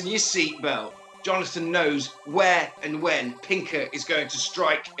 fasten your seatbelt. Jonathan knows where and when Pinker is going to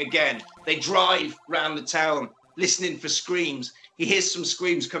strike again. They drive round the town, listening for screams. He hears some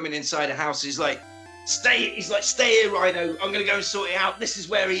screams coming inside a house. He's like, stay here, Rhino. I'm going to go and sort it out. This is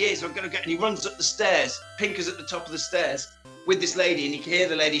where he is. I'm going to go. And he runs up the stairs. Pinker's at the top of the stairs with this lady, and you can hear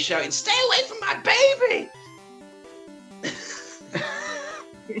the lady shouting, stay away from my baby.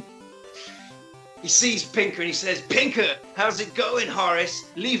 He sees Pinker and he says, Pinker, how's it going, Horace?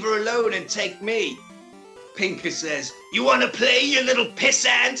 Leave her alone and take me. Pinker says, you want to play, you little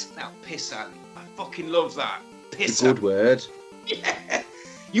pissant? Now, pissant, I fucking love that. Pissant. It's a good word. Yeah.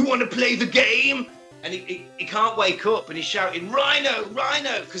 You want to play the game? and he can't wake up, and he's shouting, "Rhino,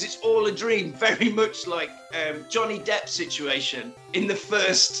 Rhino," because it's all a dream, very much like Johnny Depp's situation in the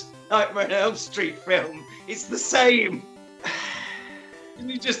first Nightmare on Elm Street film. It's the same. And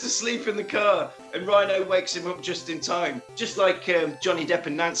he's just asleep in the car, and Rhino wakes him up just in time, just like Johnny Depp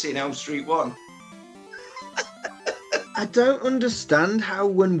and Nancy in Elm Street 1. I don't understand how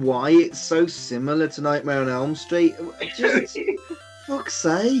and why it's so similar to Nightmare on Elm Street. Just, fuck's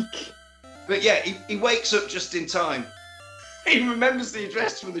sake. But yeah, he wakes up just in time. He remembers the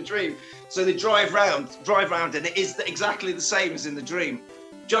address from the dream. So they drive round, and it is exactly the same as in the dream.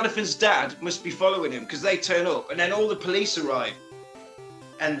 Jonathan's dad must be following him because they turn up, and then all the police arrive.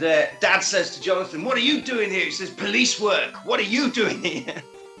 And Dad says to Jonathan, "What are you doing here?" He says, "Police work. What are you doing here?"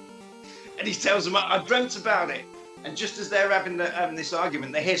 And he tells them, "I dreamt about it." And just as they're having this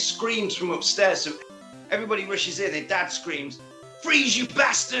argument, they hear screams from upstairs. So everybody rushes in, and Dad screams, "Freeze, you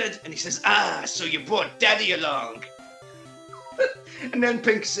bastard!" And he says, "Ah, so you brought Daddy along." And then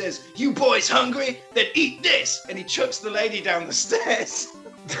Pinker says, "You boys hungry? Then eat this." And he chucks the lady down the stairs.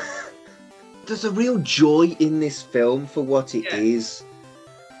 There's a real joy in this film for what it is.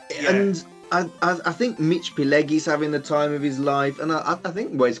 Yeah. And I think Mitch Pileggi's having the time of his life, and I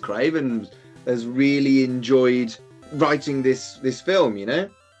think Wes Craven has really enjoyed writing this film, you know?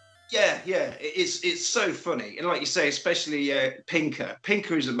 Yeah, it's so funny, and like you say, especially Pinker.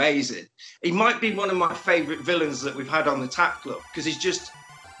 Pinker is amazing. He might be one of my favourite villains that we've had on the Tap Club because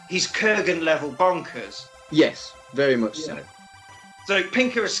he's Kurgan level bonkers. Yes, very much so. So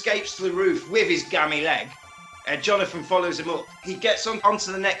Pinker escapes to the roof with his gammy leg. Jonathan follows him up. He gets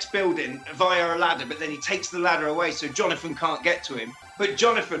onto the next building via a ladder, but then he takes the ladder away so Jonathan can't get to him. But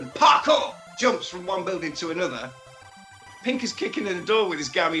Jonathan, parkour, jumps from one building to another. Pinker's kicking in the door with his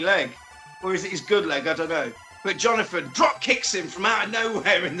gammy leg. Or is it his good leg? I don't know. But Jonathan drop kicks him from out of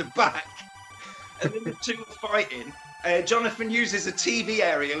nowhere in the back. And then the two are fighting. Jonathan uses a TV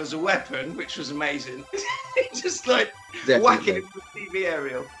aerial as a weapon, which was amazing. Just like whacking him with a TV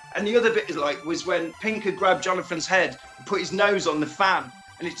aerial. And the other bit was when Pinker grabbed Jonathan's head and put his nose on the fan,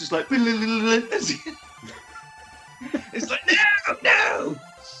 and it's just like it's like no.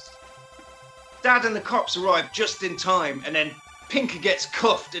 Dad and the cops arrive just in time, and then Pinker gets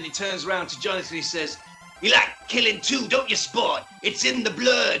cuffed, and he turns around to Jonathan. He says, "You like killing too, don't you, sport? It's in the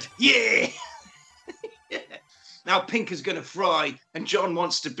blood, yeah." Yeah. Now Pinker's gonna fry, and John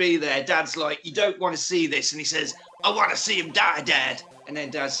wants to be there. Dad's like, "You don't want to see this," and he says, "I want to see him die, Dad." And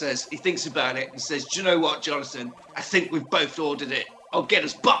then Dad says, he thinks about it, he says, "Do you know what, Jonathan? I think we've both ordered it. I'll get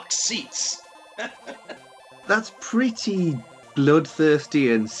us box seats." That's pretty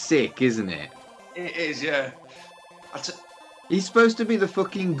bloodthirsty and sick, isn't it? It is, yeah. He's supposed to be the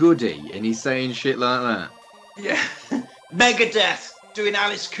fucking goodie, and he's saying shit like that. Yeah. Megadeth doing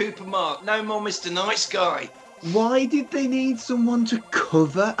Alice Cooper mark. No more Mr. Nice Guy. Why did they need someone to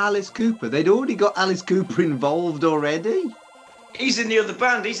cover Alice Cooper? They'd already got Alice Cooper involved already. He's in the other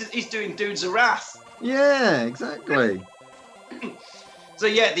band. He's doing Dudes of Wrath. Yeah, exactly. So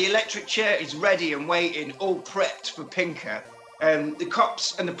yeah, the electric chair is ready and waiting, all prepped for Pinker. The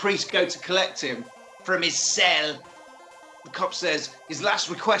cops and the priest go to collect him from his cell. The cop says his last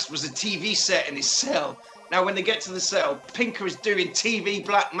request was a TV set in his cell. Now when they get to the cell, Pinker is doing TV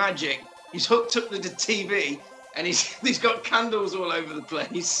black magic. He's hooked up to the TV and he's got candles all over the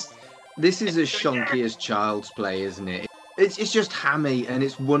place. This is as shonky as Child's Play, isn't it? It's just hammy and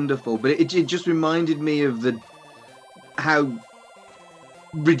it's wonderful, but it just reminded me of how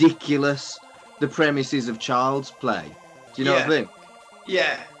ridiculous the premise is of Child's Play. Do you know what I mean?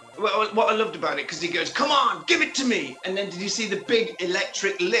 Yeah. Well, what I loved about it, because he goes, "Come on, give it to me." And then did you see the big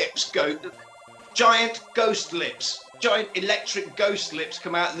electric lips go? Giant ghost lips. Giant electric ghost lips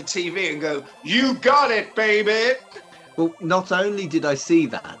come out of the TV and go, "You got it, baby." Well, not only did I see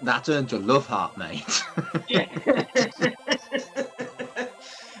that earned a love heart, mate. Yeah.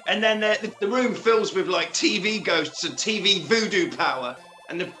 And then the room fills with like TV ghosts and TV voodoo power,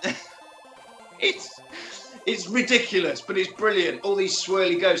 and it's ridiculous, but it's brilliant. All these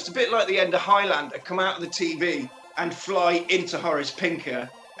swirly ghosts, a bit like the end of Highlander, come out of the TV and fly into Horace Pinker,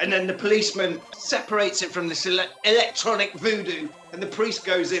 and then the policeman separates it from this electronic voodoo, and the priest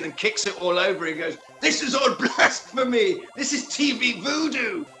goes in and kicks it all over and goes, "This is all blasphemy! This is TV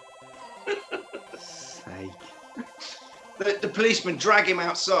voodoo!" Sake. The policemen drag him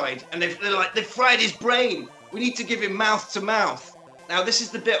outside, and they're like, "They've fried his brain. We need to give him mouth to mouth." Now, this is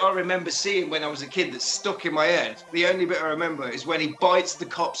the bit I remember seeing when I was a kid that's stuck in my head. The only bit I remember is when he bites the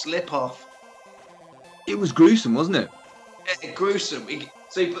cop's lip off. It was gruesome, wasn't it? Gruesome.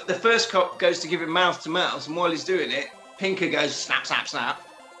 But the first cop goes to give him mouth to mouth, and while he's doing it, Pinker goes snap, snap, snap,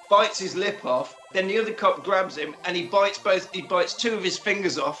 bites his lip off, Then the other cop grabs him and he bites two of his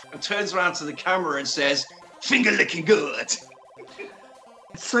fingers off and turns around to the camera and says, "Finger licking good."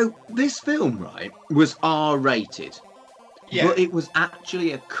 So this film, right, was R-rated. Yeah. But it was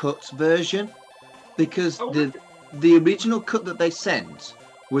actually a cut version because Oh, the original cut that they sent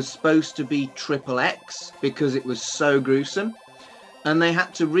was supposed to be XXX because it was so gruesome, and they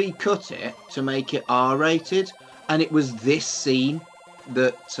had to recut it to make it R-rated, and it was this scene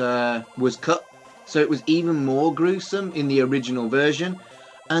that was cut, so it was even more gruesome in the original version,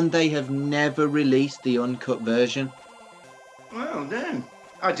 and they have never released the uncut version. Well, damn.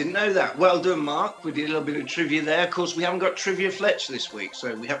 I didn't know that. Well done, Mark. We did a little bit of trivia there. Of course, we haven't got Trivia Fletch this week,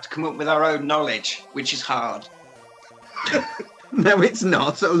 so we have to come up with our own knowledge, which is hard. No, it's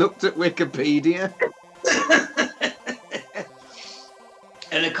not. I looked at Wikipedia.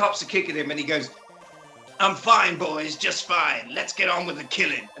 And the cops are kicking him, and he goes, "I'm fine, boys, just fine. Let's get on with the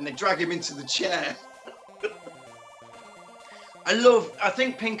killing." And they drag him into the chair. I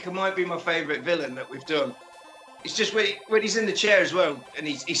think Pinker might be my favourite villain that we've done. It's just when he's in the chair as well, and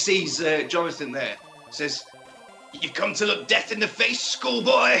he sees Jonathan there, says, "You've come to look death in the face,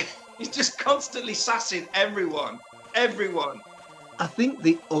 schoolboy." He's just constantly sassing everyone. I think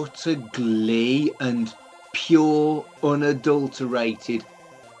the utter glee and pure, unadulterated,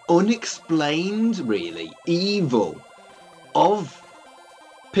 unexplained, really, evil of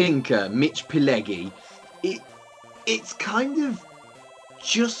Pinker, Mitch Pileggi, it's kind of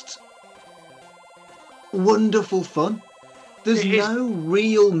just wonderful fun. There's no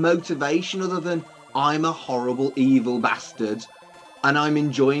real motivation other than I'm a horrible, evil bastard, and I'm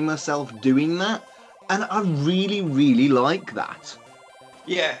enjoying myself doing that, and I really, really like that.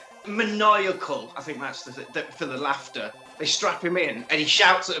 Yeah, maniacal. I think that's for the laughter. They strap him in, and he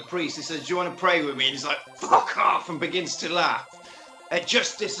shouts at a priest. He says, "Do you want to pray with me?" And he's like, "Fuck off," and begins to laugh.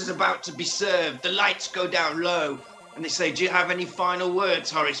 Justice is about to be served. The lights go down low. And they say, "Do you have any final words,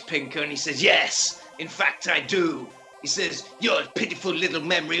 Horace Pinker?" And he says, "Yes, in fact, I do." He says, "Your pitiful little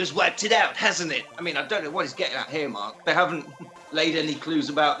memory has wiped it out, hasn't it?" I mean, I don't know what he's getting at here, Mark. They haven't laid any clues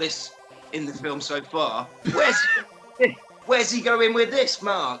about this in the film so far. Where's he going with this,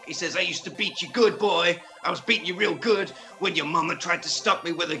 Mark? He says, "I used to beat you good, boy. I was beating you real good when your mama tried to stop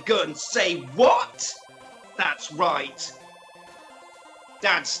me with a gun." Say what? That's right.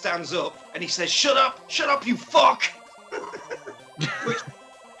 Dad stands up and he says, shut up, you fuck!"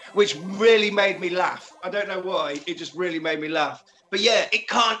 which really made me laugh. I don't know why, it just really made me laugh. But yeah, it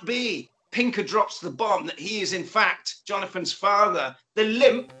can't be. Pinker drops the bomb that he is in fact Jonathan's father. The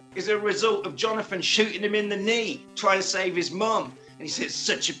limp is a result of Jonathan shooting him in the knee, trying to save his mum. And he says,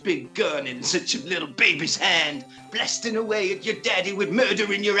 "Such a big gun in such a little baby's hand, blasting away at your daddy with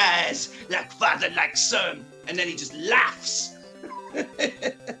murder in your eyes, like father, like son." And then he just laughs.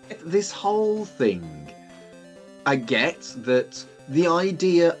 This whole thing, I get that the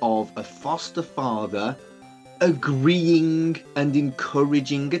idea of a foster father agreeing and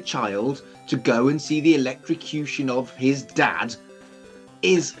encouraging a child to go and see the electrocution of his dad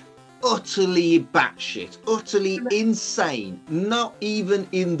is utterly batshit, utterly insane. Not even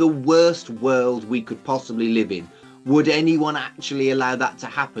in the worst world we could possibly live in would anyone actually allow that to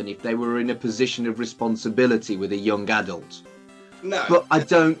happen if they were in a position of responsibility with a young adult. No. But I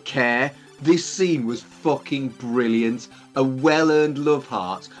don't care. This scene was fucking brilliant. A well-earned love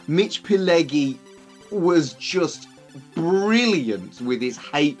heart. Mitch Pileggi was just brilliant with his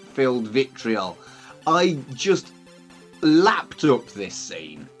hate-filled vitriol. I just lapped up this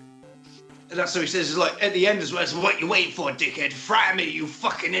scene. And that's what he says, like, at the end as well, it's, "What you waiting for, dickhead? Fry me, you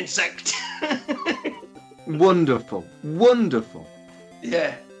fucking insect." Wonderful. Wonderful.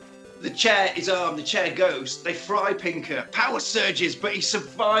 Yeah. The chair is armed, the chair goes, they fry Pinker, power surges, but he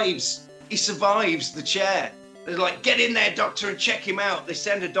survives. He survives the chair. They're like, "Get in there, doctor, and check him out." They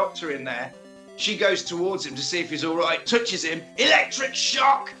send a doctor in there. She goes towards him to see if he's all right, touches him, electric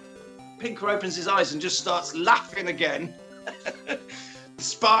shock. Pinker opens his eyes and just starts laughing again.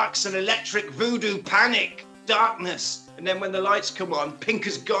 Sparks and electric voodoo, panic, darkness. And then when the lights come on,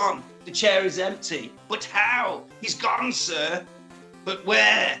 Pinker's gone. The chair is empty. But how? He's gone, sir. But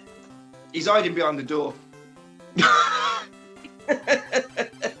where? He's hiding behind the door.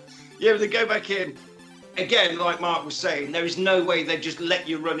 Yeah, they go back in. Again, like Mark was saying, there is no way they'd just let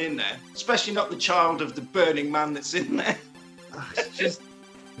you run in there. Especially not the child of the burning man that's in there. It's just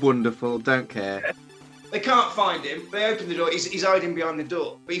wonderful. Don't care. They can't find him. They open the door. He's hiding behind the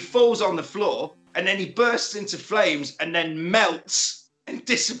door. But he falls on the floor, and then he bursts into flames and then melts and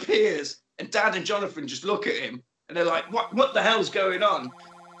disappears. And Dad and Jonathan just look at him, and they're like, what the hell's going on?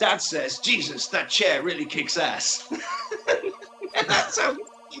 Dad says, "Jesus, that chair really kicks ass." And that's how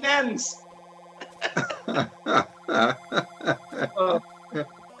it ends.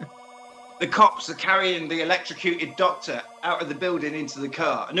 The cops are carrying the electrocuted doctor out of the building into the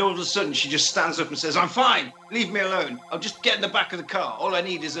car, and all of a sudden she just stands up and says, "I'm fine, leave me alone. I'll just get in the back of the car. All I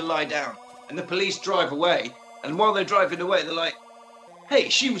need is a lie down." And the police drive away, and while they're driving away, they're like, "Hey,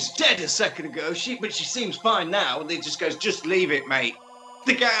 she was dead a second ago, but she seems fine now." And they just goes, "Just leave it, mate."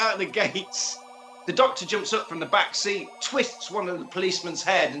 They get out of the gates. The doctor jumps up from the back seat, twists one of the policemen's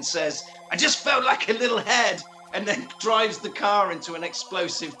head and says, "I just felt like a little head," and then drives the car into an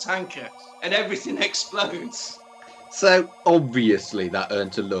explosive tanker, and everything explodes. So obviously that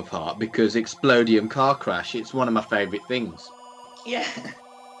earned a love heart because Explodium car crash, it's one of my favourite things. Yeah.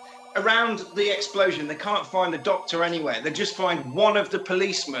 Around the explosion, they can't find the doctor anywhere. They just find one of the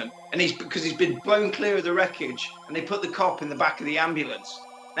policemen, and because he's been blown clear of the wreckage, and they put the cop in the back of the ambulance.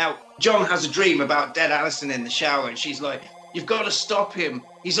 Now, John has a dream about dead Alison in the shower, and she's like, "You've got to stop him.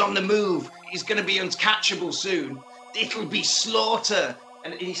 He's on the move. He's going to be uncatchable soon. It'll be slaughter."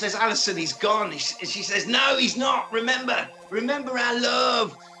 And he says, "Alison, he's gone." And she says, "No, he's not. Remember our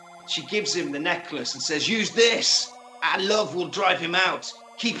love." She gives him the necklace and says, "Use this. Our love will drive him out.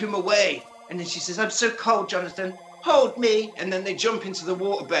 Keep him away." And then she says, "I'm so cold, Jonathan. Hold me." And then they jump into the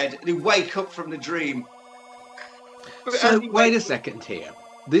waterbed and they wake up from the dream. So wait a second here.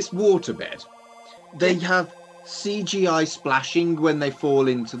 This waterbed, they have CGI splashing when they fall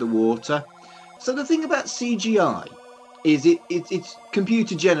into the water. So the thing about CGI is it's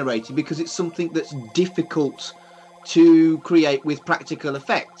computer generated because it's something that's difficult to create with practical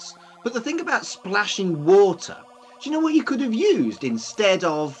effects. But the thing about splashing water, do you know what you could have used instead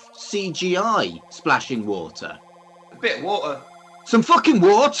of CGI splashing water? A bit of water. Some fucking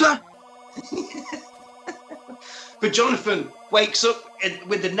water? But Jonathan wakes up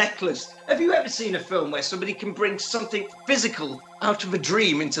with the necklace. Have you ever seen a film where somebody can bring something physical out of a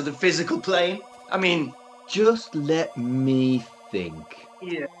dream into the physical plane? I mean... Just let me think.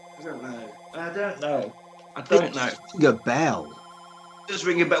 Yeah, I don't know. Ring a bell. Does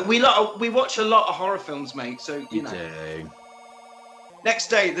ring a bell. We watch a lot of horror films, mate, so you know. Do.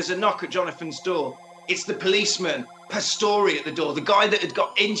 Next day, there's a knock at Jonathan's door. It's the policeman, Pastori, at the door, the guy that had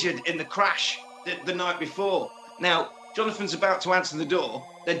got injured in the crash the night before. Now, Jonathan's about to answer the door.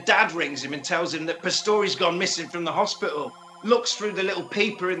 Then Dad rings him and tells him that Pastori's gone missing from the hospital. Looks through the little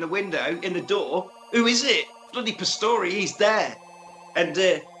peeper in the window, in the door. Who is it? Bloody Pastori, he's there. And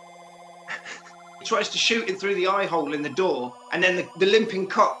he tries to shoot him through the eye hole in the door. And then the limping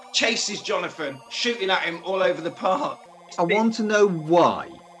cop chases Jonathan, shooting at him all over the park. I want to know why,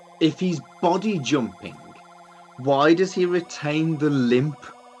 if he's body jumping, why does he retain the limp?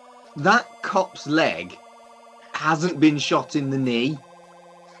 That cop's leg hasn't been shot in the knee.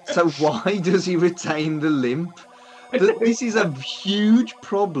 So why does he retain the limp? This is a huge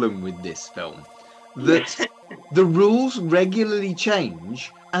problem with this film. That the rules regularly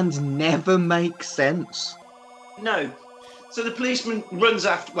change and never make sense. No. So the policeman runs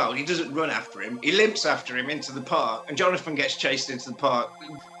after... Well, he doesn't run after him. He limps after him into the park, and Jonathan gets chased into the park.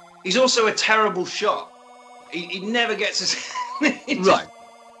 He's also a terrible shot. He never gets his... Right.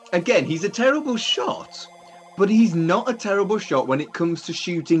 Again, he's a terrible shot, but he's not a terrible shot when it comes to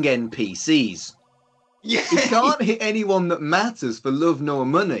shooting NPCs. Yeah. He can't hit anyone that matters for love nor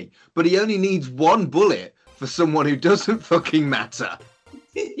money, but he only needs one bullet for someone who doesn't fucking matter.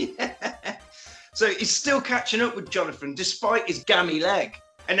 Yeah. So he's still catching up with Jonathan despite his gammy leg.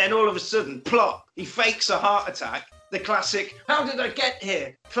 And then all of a sudden, plop, he fakes a heart attack. The classic, "How did I get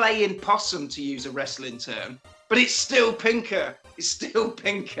here?" Playing possum, to use a wrestling term. But it's still Pinker. It's still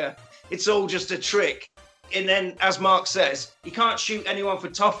Pinker. It's all just a trick. And then, as Mark says, he can't shoot anyone for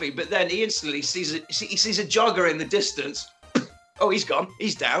toffee, but then he instantly sees a jogger in the distance. Oh, he's gone.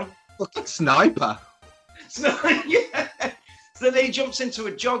 He's down. Fucking sniper. So, yeah. So then he jumps into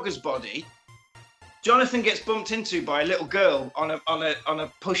a jogger's body. Jonathan gets bumped into by a little girl on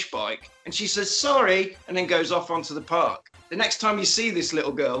a push bike, and she says sorry, and then goes off onto the park. The next time you see this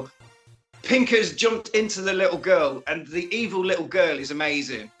little girl, Pinker's jumped into the little girl, and the evil little girl is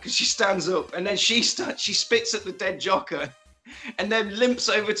amazing because she stands up and then she spits at the dead jogger, and then limps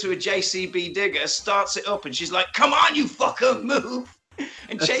over to a JCB digger, starts it up, and she's like, "Come on, you fucker, move!"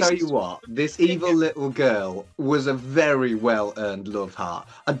 And I tell you what, this evil little girl was a very well-earned love heart.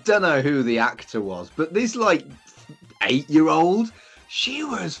 I don't know who the actor was, but this, 8-year-old, she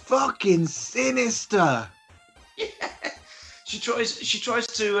was fucking sinister. Yeah. She tries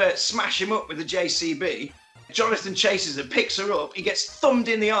to smash him up with a JCB. Jonathan chases her, picks her up, he gets thumbed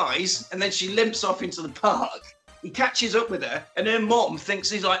in the eyes, and then she limps off into the park. He catches up with her, and her mom thinks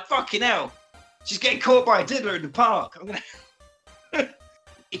he's like, "Fucking hell, she's getting caught by a diddler in the park."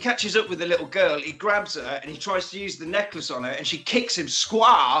 he catches up with the little girl, he grabs her and he tries to use the necklace on her and she kicks him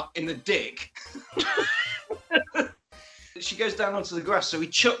square in the dick. She goes down onto the grass, so he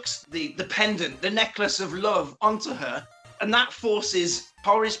chucks the pendant, the necklace of love, onto her, and that forces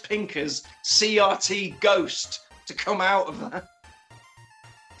Horace Pinker's CRT ghost to come out of her.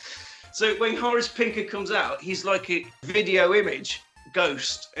 So when Horace Pinker comes out, he's like a video image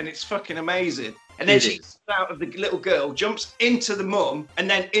ghost, and it's fucking amazing. And then she comes out of the little girl, jumps into the mum, and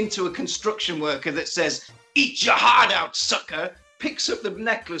then into a construction worker that says, "Eat your heart out, sucker," picks up the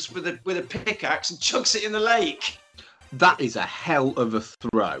necklace with a pickaxe and chucks it in the lake. That is a hell of a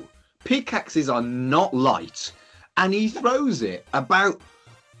throw. Pickaxes are not light, and he throws it about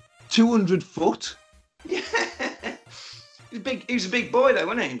 200 foot. Yeah. He was a big boy though,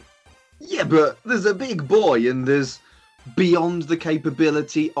 wasn't he? Yeah, but there's a big boy and there's beyond the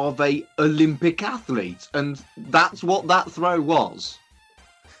capability of a Olympic athlete, and that's what that throw was.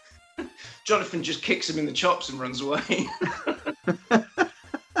 Jonathan just kicks him in the chops and runs away.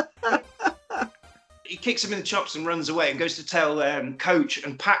 He kicks him in the chops and runs away and goes to tell Coach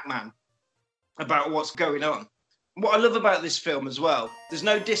and Pac-Man about what's going on. What I love about this film as well, there's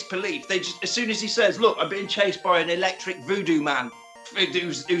no disbelief. They just, as soon as he says, "Look, I'm being chased by an electric voodoo man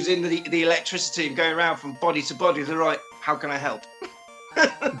who's in the electricity and going around from body to body," they're like, "How can I help?"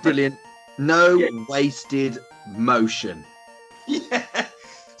 Brilliant. No wasted motion. Yeah.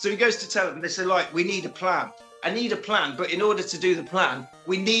 So he goes to tell them, they say, like, "We need a plan. I need a plan, but in order to do the plan,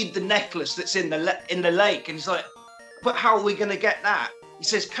 we need the necklace that's in the lake." And he's like, "But how are we going to get that?" He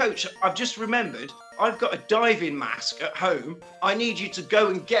says, "Coach, I've just remembered, I've got a diving mask at home. I need you to go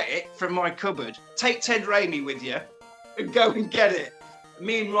and get it from my cupboard. Take Ted Raimi with you and go and get it.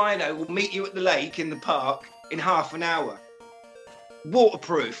 Me and Rhino will meet you at the lake in the park in half an hour.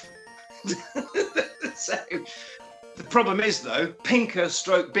 Waterproof." So, the problem is, though, Pinker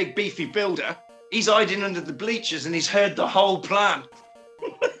stroke big beefy builder, he's hiding under the bleachers and he's heard the whole plan.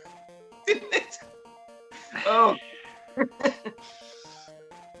 Didn't it? Oh.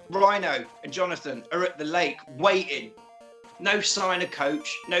 Rhino and Jonathan are at the lake waiting. No sign of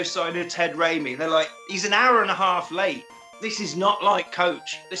Coach, no sign of Ted Raimi. They're like, he's an hour and a half late. This is not like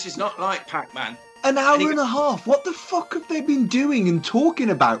Coach. This is not like Pac-Man. An hour and a half? What the fuck have they been doing and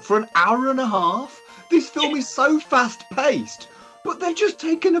talking about for an hour and a half? This film is so fast-paced. But they've just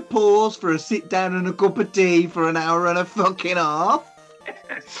taken a pause for a sit-down and a cup of tea for an hour and a fucking half.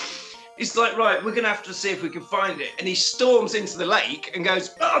 It's like, right, we're going to have to see if we can find it. And he storms into the lake and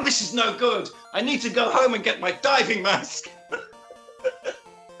goes, "Oh, this is no good. I need to go home and get my diving mask."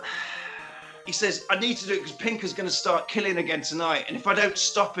 He says, "I need to do it because Pinker's going to start killing again tonight. And if I don't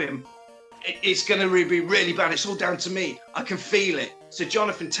stop him, it's going to be really bad. It's all down to me. I can feel it." So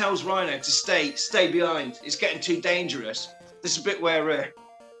Jonathan tells Rhino to stay behind. It's getting too dangerous. There's a bit where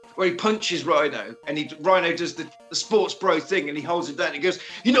he punches Rhino, and Rhino does the sports bro thing, and he holds him down. And he goes,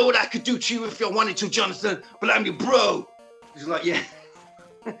 "You know what I could do to you if I wanted to, Jonathan, but I'm your bro." He's like, "Yeah,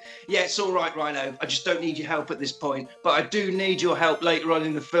 yeah, it's all right, Rhino. I just don't need your help at this point, but I do need your help later on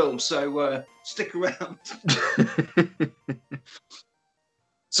in the film, so stick around."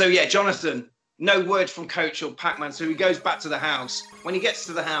 So yeah, Jonathan, no word from Coach or Pac-Man, so he goes back to the house. When he gets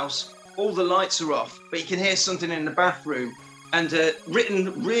to the house, all the lights are off, but he can hear something in the bathroom. And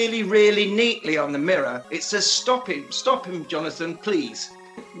written really, really neatly on the mirror, it says, stop him, Jonathan, please."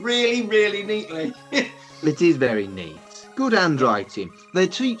 Really, really neatly. It is very neat. Good handwriting. They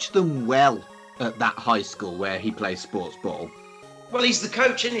teach them well at that high school where he plays sports ball. Well, he's the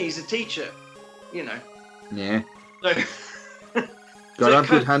coach, isn't he? He's a teacher, you know. Yeah. So, Got to have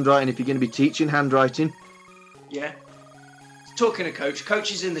good handwriting if you're going to be teaching handwriting. Yeah. Talking to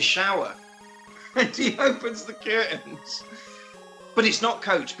Coach is in the shower. And he opens the curtains. But it's not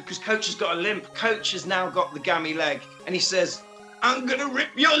Coach, because Coach has got a limp. Coach has now got the gammy leg. And he says, "I'm going to rip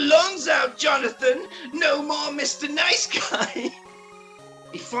your lungs out, Jonathan. No more Mr. Nice Guy."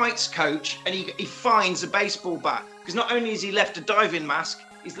 He fights Coach, and he finds a baseball bat. Because not only has he left a diving mask,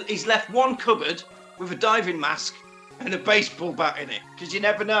 he's left one cupboard with a diving mask and a baseball bat in it. Because you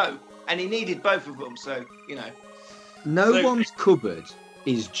never know. And he needed both of them, so, you know. No one's cupboard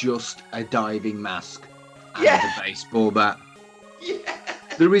is just a diving mask and a baseball bat. Yeah.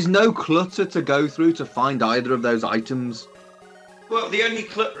 There is no clutter to go through to find either of those items. Well, the only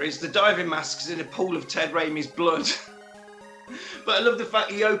clutter is the diving mask is in a pool of Ted Raimi's blood. But I love the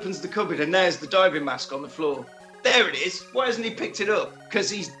fact he opens the cupboard and there's the diving mask on the floor. There it is. Why hasn't he picked it up? Because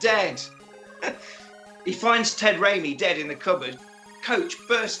he's dead. He finds Ted Raimi dead in the cupboard. Coach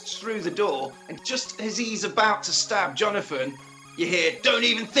bursts through the door, and just as he's about to stab Jonathan, you hear, "Don't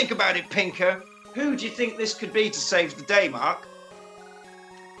even think about it, Pinker." Who do you think this could be to save the day, Mark?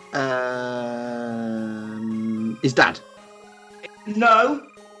 His dad. No,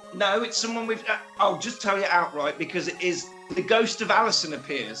 it's someone with. I'll just tell you outright because it is the ghost of Alison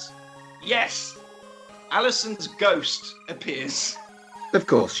appears. Yes, Alison's ghost appears. Of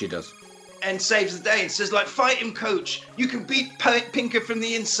course she does. And saves the day and says, like, fight him, coach. You can beat Pinker from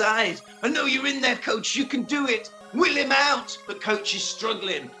the inside. I know you're in there, coach. You can do it. Will him out. But coach is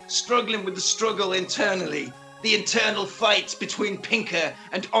struggling with the struggle internally. The internal fight between Pinker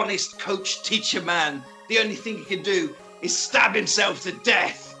and honest coach teacher man. The only thing he can do is stab himself to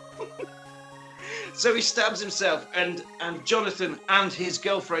death. So he stabs himself, and Jonathan and his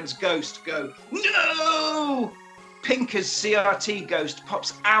girlfriend's ghost go, no! Pinker's CRT ghost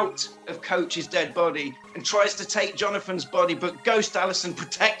pops out of Coach's dead body and tries to take Jonathan's body, but Ghost Alison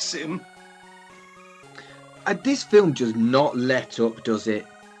protects him. This film does not let up, does it?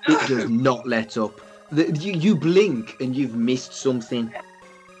 It does not let up. You blink and you've missed something.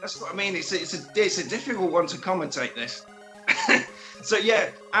 That's what I mean. It's a difficult one to commentate this. So yeah,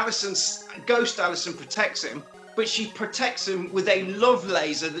 Ghost Alison protects him, but she protects him with a love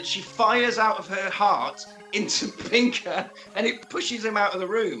laser that she fires out of her heart into Pinker, and it pushes him out of the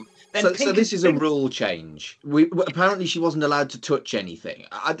room. Then so this is a rule change. Apparently she wasn't allowed to touch anything.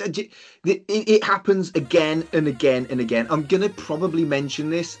 It happens again and again and again. I'm going to probably mention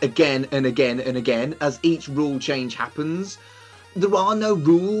this again and again and again as each rule change happens. There are no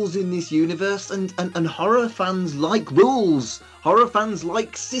rules in this universe, and horror fans like rules. Horror fans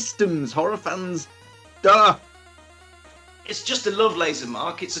like systems. Horror fans... Duh! It's just a love laser,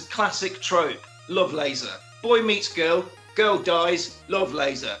 Mark. It's a classic trope. Love laser. Boy meets girl, girl dies, love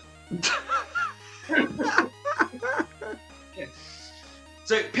laser.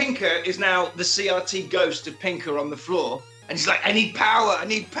 So Pinker is now the CRT ghost of Pinker on the floor, and he's like, I need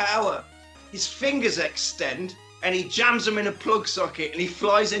power. His fingers extend, and he jams them in a plug socket, and he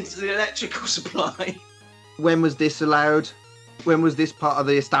flies into the electrical supply. When was this allowed? When was this part of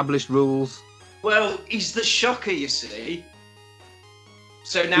the established rules? Well, he's the shocker, you see.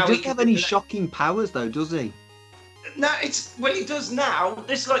 So now he doesn't have any shocking powers, though, does he? No, he does now.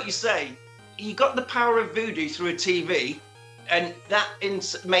 It's like you say, he got the power of voodoo through a TV, and that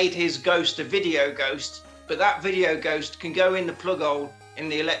made his ghost a video ghost. But that video ghost can go in the plug hole in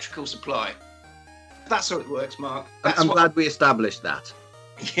the electrical supply. That's how it works, Mark. I'm glad we established that.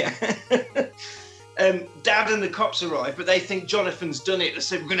 Yeah. Dad and the cops arrive, but they think Jonathan's done it. They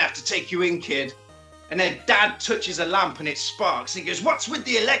say, we're going to have to take you in, kid. And then Dad touches a lamp and it sparks. He goes, what's with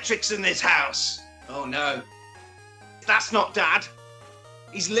the electrics in this house? Oh, no. That's not Dad.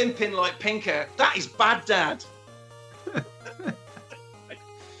 He's limping like Pinker. That is bad Dad.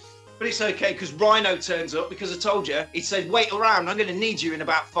 But it's okay, because Rhino turns up, because I told you, he said, wait around, I'm going to need you in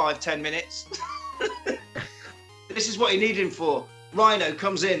about 5-10 minutes. This is what he needed him for. Rhino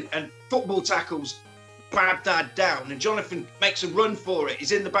comes in and football tackles bad Dad down, and Jonathan makes a run for it.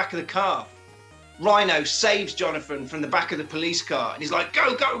 He's in the back of the car. Rhino saves Jonathan from the back of the police car, and he's like,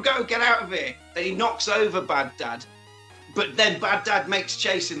 go, get out of here. Then he knocks over Bad Dad. But then Bad Dad makes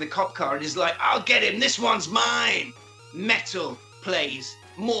chase in the cop car, and he's like, I'll get him, this one's mine. Metal plays,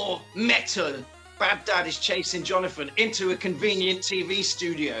 more metal. Bad Dad is chasing Jonathan into a convenient TV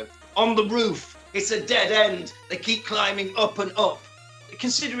studio. On the roof, it's a dead end. They keep climbing up and up.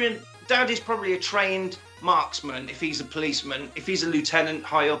 Considering Dad is probably a trained marksman, if he's a policeman, if he's a lieutenant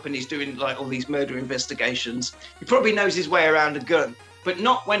high up and he's doing like all these murder investigations, he probably knows his way around a gun. But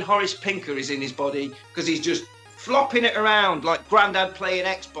not when Horace Pinker is in his body, because he's just flopping it around like Grandad playing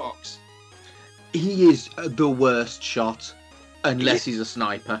Xbox. He is the worst shot, unless he's a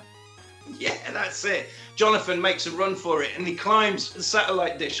sniper. Yeah, that's it. Jonathan makes a run for it, and he climbs the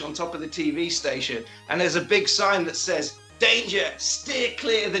satellite dish on top of the TV station, and there's a big sign that says, danger, steer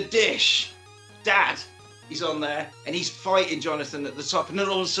clear the dish. Dad, he's on there, and he's fighting Jonathan at the top, and then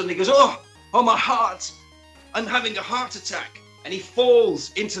all of a sudden he goes, oh my heart, I'm having a heart attack. And he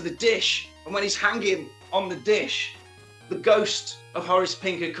falls into the dish, and when he's hanging on the dish, the ghost of Horace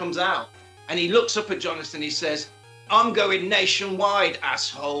Pinker comes out, and he looks up at Jonathan, he says, I'm going nationwide,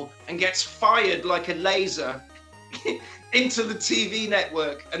 asshole, and gets fired like a laser into the TV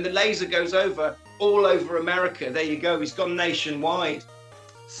network, and the laser goes all over America. There you go, he's gone nationwide.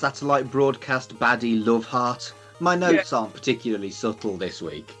 Satellite broadcast baddie love heart. My notes aren't particularly subtle this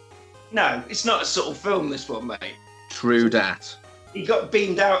week. No, it's not a subtle film, this one, mate. True dat. He got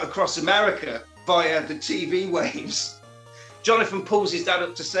beamed out across America via the TV waves. Jonathan pulls his dad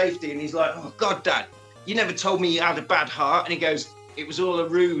up to safety, and he's like, oh, God, Dad, you never told me you had a bad heart. And he goes, it was all a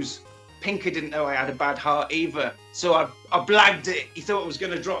ruse. Pinker didn't know I had a bad heart either. So I blagged it. He thought I was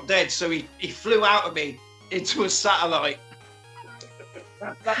going to drop dead. So he flew out of me into a satellite.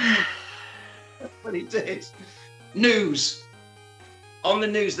 That's what he did. News. On the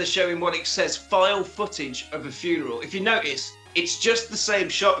news, they're showing what it says, file footage of a funeral. If you notice, it's just the same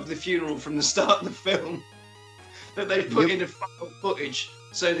shot of the funeral from the start of the film that they've put in a file footage.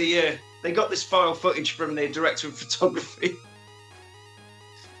 So they got this file footage from the director of photography.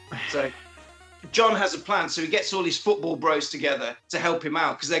 So John has a plan, so he gets all his football bros together to help him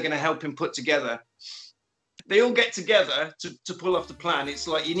out because they're going to help him put together. They all get together to pull off the plan. It's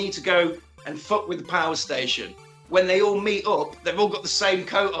like you need to go and fuck with the power station. When they all meet up, they've all got the same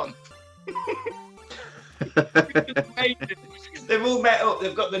coat on. They've all met up.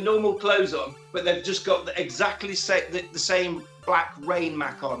 They've got the normal clothes on, but they've just got the same black rain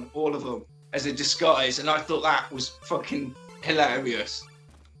mac on, all of them, as a disguise. And I thought that was fucking hilarious.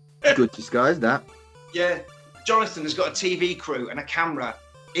 Good disguise, that. Yeah. Jonathan has got a TV crew and a camera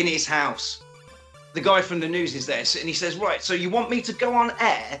in his house. The guy from the news is there, and he says, right, so you want me to go on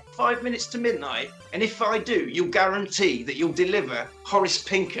air 5 minutes to midnight, and if I do, you'll guarantee that you'll deliver Horace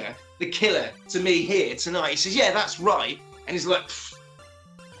Pinker, the killer, to me here tonight. He says, yeah, that's right. And he's like,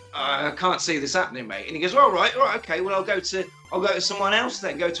 I can't see this happening, mate. And he goes, all right, okay, well, I'll go to someone else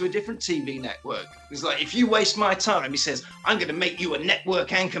then, go to a different TV network. He's like, if you waste my time, he says, I'm going to make you a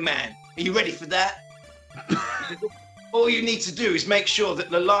network anchor man. Are you ready for that? All you need to do is make sure that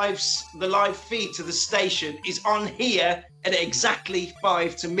the live feed to the station is on here at exactly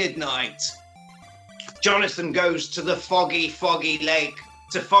 5 to midnight. Jonathan goes to the foggy lake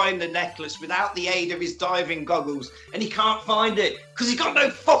to find the necklace without the aid of his diving goggles, and he can't find it because he's got no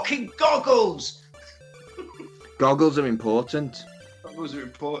fucking goggles. Goggles are important. Goggles are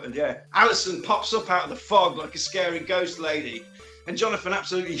important, yeah. Alison pops up out of the fog like a scary ghost lady, and Jonathan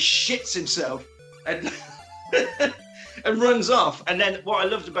absolutely shits himself and and runs off. And then what I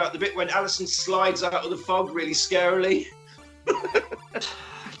loved about the bit when Alison slides out of the fog really scarily.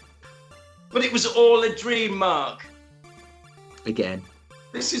 But it was all a dream, Mark. Again.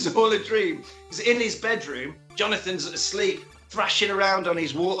 This is all a dream. He's in his bedroom. Jonathan's asleep, thrashing around on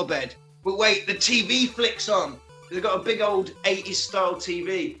his waterbed. But wait, the TV flicks on. They've got a big old 80s style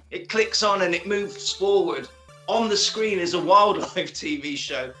TV. It clicks on and it moves forward. On the screen is a wildlife TV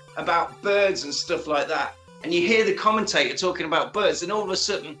show about birds and stuff like that. And you hear the commentator talking about birds, and all of a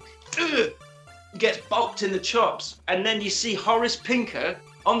sudden, gets bopped in the chops. And then you see Horace Pinker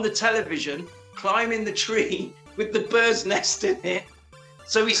on the television climbing the tree with the bird's nest in it.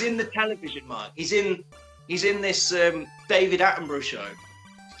 So he's in the television, Mark. He's in this David Attenborough show.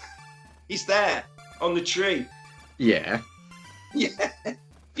 He's there on the tree. Yeah. Yeah.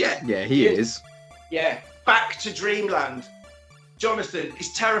 Yeah, he is. Yeah. Back to Dreamland. Jonathan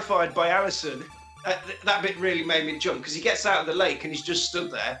is terrified by Alison. That bit really made me jump because he gets out of the lake and he's just stood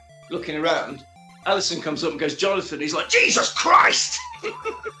there looking around. Alison comes up and goes, Jonathan. He's like, Jesus Christ!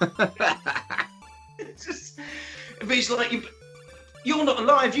 But he's like, you're not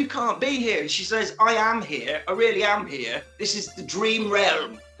alive. You can't be here. And she says, I am here. I really am here. This is the dream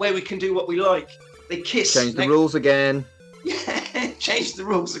realm where we can do what we like. They kiss. Change the rules again. Yeah, change the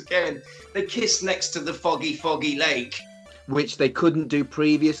rules again. They kiss next to the foggy lake. Which they couldn't do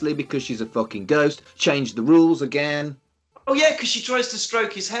previously because she's a fucking ghost. Change the rules again. Oh, yeah, because she tries to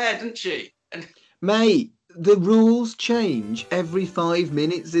stroke his hair, doesn't she? And... Mate, the rules change every 5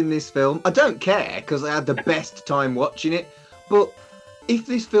 minutes in this film. I don't care because I had the best time watching it. But if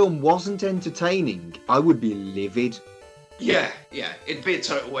this film wasn't entertaining, I would be livid. Yeah, it'd be a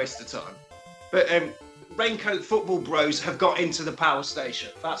total waste of time. But Raincoat Football Bros have got into the power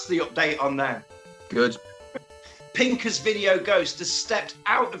station. That's the update on them. Good. Pinker's video ghost has stepped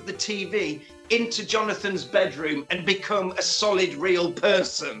out of the TV into Jonathan's bedroom and become a solid, real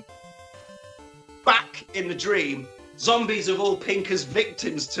person. Back in the dream, zombies of all Pinker's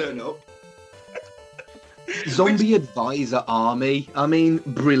victims turn up. Zombie advisor army. I mean,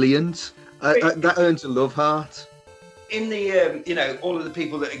 brilliant. That earns a love heart. In the, all of the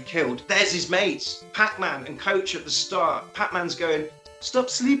people that are killed, there's his mates, Pac-Man and Coach at the start. Pac-Man's going, stop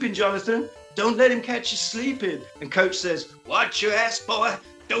sleeping, Jonathan. Don't let him catch you sleeping. And Coach says, watch your ass, boy.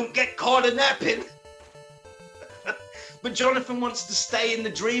 Don't get caught a napping. But Jonathan wants to stay in the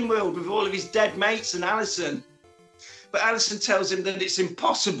dream world with all of his dead mates and Alison. But Alison tells him that it's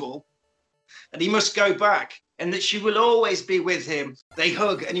impossible and he must go back and that she will always be with him. They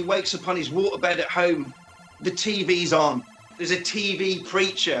hug and he wakes up on his waterbed at home. The TV's on. There's a TV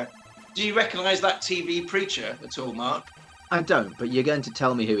preacher. Do you recognise that TV preacher at all, Mark? I don't, but you're going to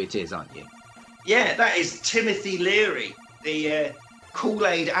tell me who it is, aren't you? Yeah, that is Timothy Leary, the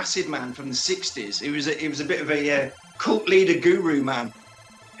Kool-Aid acid man from the 60s. He was a bit of a cult leader guru man.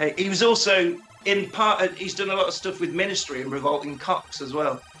 He was also he's done a lot of stuff with Ministry and Revolting Cocks as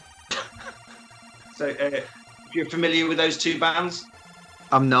well. So, if you're familiar with those two bands,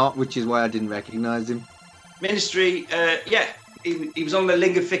 I'm not, which is why I didn't recognise him. Ministry, he was on the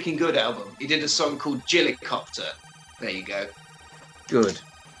Linger Ficking Good album. He did a song called Jillicopter. There you go. Good.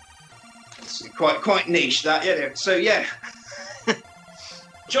 It's quite niche, that, yeah. So, yeah.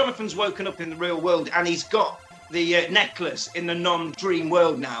 Jonathan's woken up in the real world and he's got the necklace in the non-dream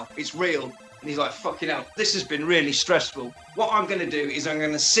world now. It's real. And he's like, fucking hell, this has been really stressful. What I'm going to do is I'm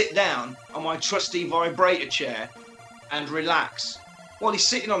going to sit down on my trusty vibrator chair and relax. While he's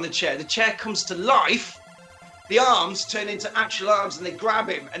sitting on the chair comes to life. The arms turn into actual arms and they grab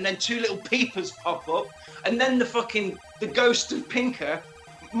him. And then two little peepers pop up. And then the ghost of Pinker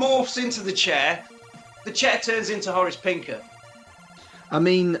morphs into the chair. The chair turns into Horace Pinker. I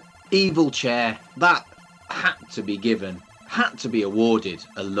mean, evil chair, that had to be awarded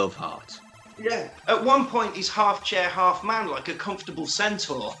a love heart. Yeah. At one point, he's half chair, half man, like a comfortable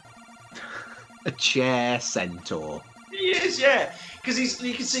centaur. A chair centaur. He is, yeah. Because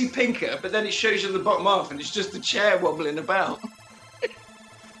you can see Pinker, but then it shows you the bottom half, and it's just the chair wobbling about.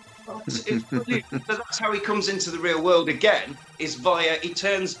 It's brilliant. So that's how he comes into the real world again, is he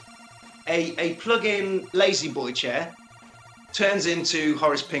turns a plug-in lazy boy chair, turns into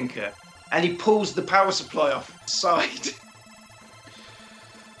Horace Pinker, and he pulls the power supply off the side.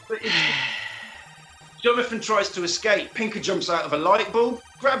 Jonathan tries to escape. Pinker jumps out of a light bulb,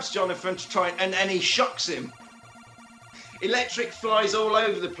 grabs Jonathan to try and he shocks him. Electric flies all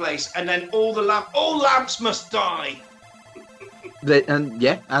over the place, and then all lamps must die. And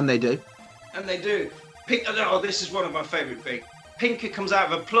they do. And they do. This is one of my favourite things. Pinker comes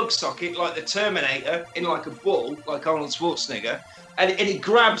out of a plug socket like the Terminator in like a ball, like Arnold Schwarzenegger, and he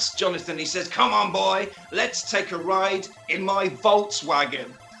grabs Jonathan. He says, "Come on, boy, let's take a ride in my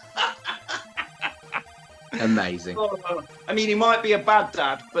Volkswagen." Amazing. I mean, he might be a bad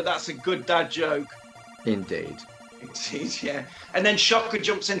dad, but that's a good dad joke. Indeed. Indeed, yeah. And then Shocker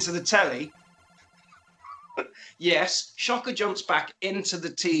jumps into the telly. Yes, Shocker jumps back into the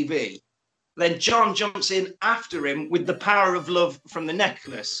TV. Then John jumps in after him with the power of love from the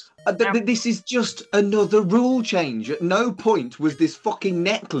necklace. This is just another rule change. At no point was this fucking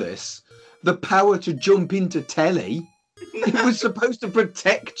necklace the power to jump into telly. It was supposed to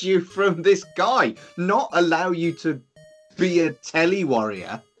protect you from this guy, not allow you to be a telly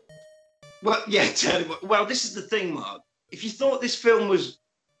warrior. Well, yeah, well, this is the thing, Mark. If you thought this film was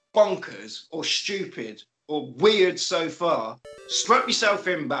bonkers or stupid or weird so far, strap yourself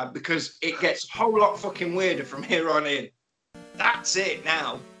in, bad, because it gets a whole lot fucking weirder from here on in. That's it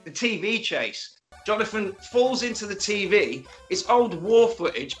now. The TV chase. Jonathan falls into the TV. It's old war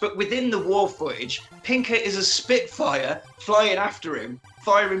footage, but within the war footage, Pinker is a Spitfire flying after him,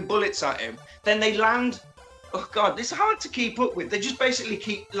 firing bullets at him. Then they land. Oh God, this is hard to keep up with. They just basically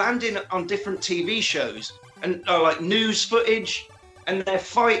keep landing on different TV shows and like news footage, and they're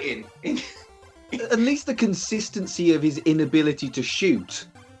fighting. At least the consistency of his inability to shoot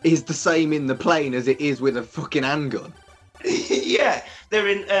is the same in the plane as it is with a fucking handgun. Yeah, they're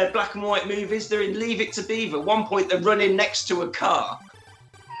in black and white movies. They're in Leave It to Beaver. At one point, they're running next to a car.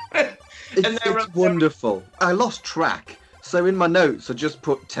 It's wonderful. I lost track, so in my notes I just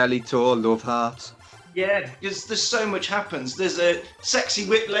put Teletour Love Heart. Yeah, because there's so much happens. There's a sexy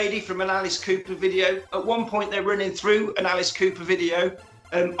whip lady from an Alice Cooper video. At one point, they're running through an Alice Cooper video.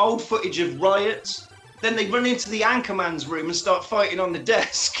 Old footage of riots. Then they run into the Anchorman's room and start fighting on the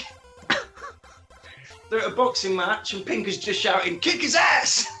desk. They're at a boxing match and Pinker's just shouting, "Kick his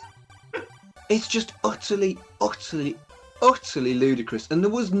ass!" It's just utterly ludicrous. And there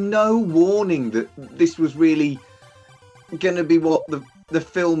was no warning that this was really going to be what the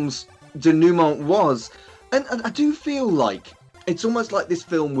film's denouement was. And I do feel like it's almost like this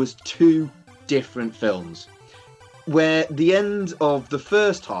film was two different films, where the end of the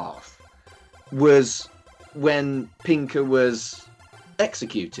first half was when Pinker was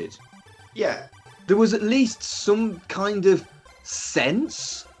executed. Yeah. There was at least some kind of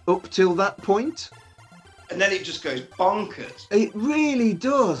sense up till that point. And then it just goes bonkers. It really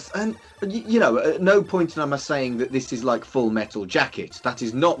does. And, you know, at no point am I saying that this is like Full Metal Jacket. That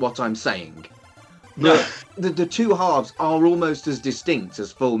is not what I'm saying. No. But the two halves are almost as distinct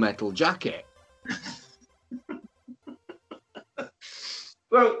as Full Metal Jacket.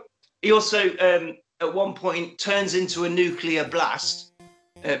 Well, he also, at one point, turns into a nuclear blast.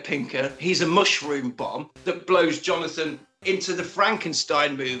 Pinker. He's a mushroom bomb that blows Jonathan into the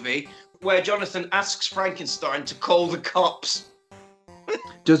Frankenstein movie, where Jonathan asks Frankenstein to call the cops.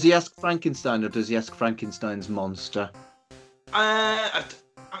 Does he ask Frankenstein or does he ask Frankenstein's monster? I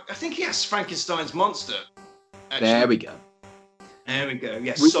think he has Frankenstein's monster. Actually. There we go. There we go.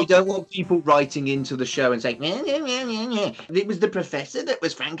 Yes. We don't want people writing into the show and saying, it was the professor that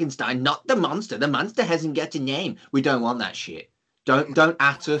was Frankenstein, not the monster. The monster hasn't got a name. We don't want that shit. Don't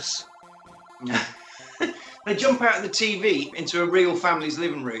at us. They jump out of the TV into a real family's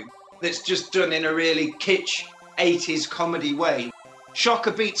living room that's just done in a really kitsch 80s comedy way.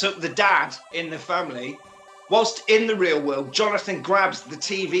 Shocker beats up the dad in the family. Whilst in the real world, Jonathan grabs the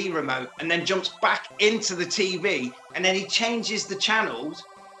TV remote and then jumps back into the TV, and then he changes the channels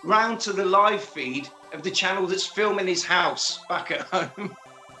round to the live feed of the channel that's filming his house back at home.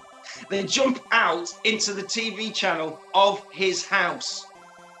 Then jump out into the TV channel of his house.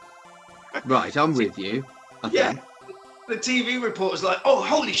 Right, I'm with you. Yeah. The TV reporter's like, oh,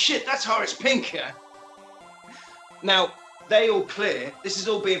 holy shit, that's Horace Pinker. Now, they all clear. This is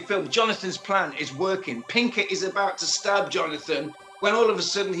all being filmed. Jonathan's plan is working. Pinker is about to stab Jonathan when all of a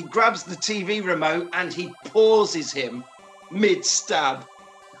sudden he grabs the TV remote and he pauses him mid-stab.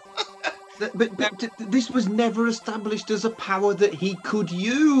 But this was never established as a power that he could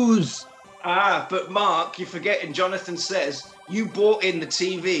use. But Mark, you're forgetting Jonathan says, you bought in the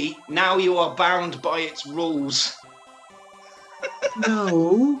TV, now you are bound by its rules.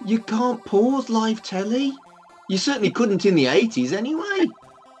 No, you can't pause live telly. You certainly couldn't in the 80s anyway.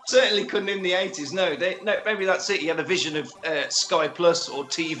 Certainly couldn't in the 80s, no. Maybe that's it. You had a vision of Sky Plus or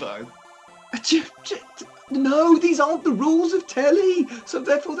TiVo. No, these aren't the rules of telly. So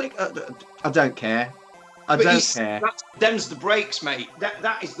therefore, I don't care. I don't care. Them's the breaks, mate.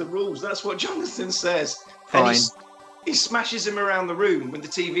 That is the rules. That's what Jonathan says. Fine. And he smashes him around the room with the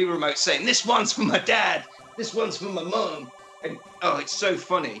TV remote saying, this one's for my dad. This one's for my mum. And oh, it's so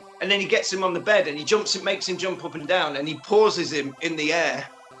funny. And then he gets him on the bed and he makes him jump up and down, and he pauses him in the air.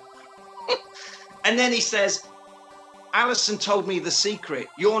 And then he says, Alison told me the secret.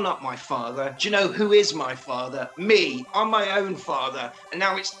 You're not my father. Do you know who is my father? Me. I'm my own father. And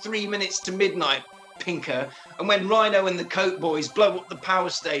now it's 3 minutes to midnight, Pinker. And when Rhino and the Coke Boys blow up the power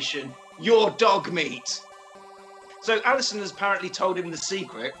station, you're dog meat. So Alison has apparently told him the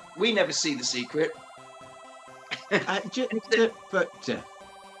secret. We never see the secret.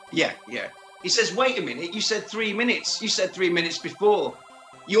 Yeah. He says, wait a minute, you said 3 minutes. You said 3 minutes before.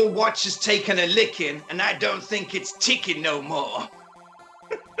 Your watch has taken a licking, and I don't think it's ticking no more.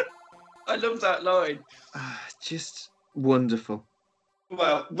 I love that line. Just wonderful.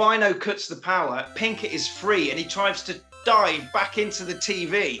 Well, Rhino cuts the power. Pinker is free, and he tries to dive back into the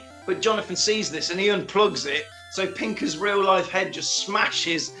TV. But Jonathan sees this, and he unplugs it. So Pinker's real-life head just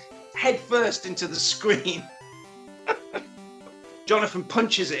smashes head first into the screen. Jonathan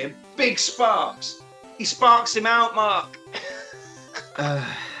punches him. Big sparks. He sparks him out, Mark.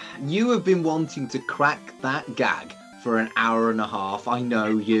 You have been wanting to crack that gag for an hour and a half. I know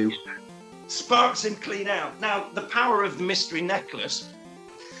you. Sparks him clean out. Now, the power of the mystery necklace.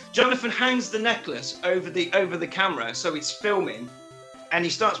 Jonathan hangs the necklace over the camera, so it's filming, and he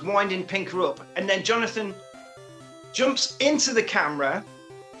starts winding Pinker up. And then Jonathan jumps into the camera,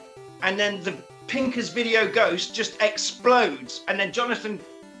 and then the Pinker's video ghost just explodes, and then Jonathan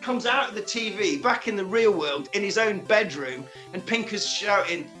comes out of the TV back in the real world in his own bedroom, and Pinker's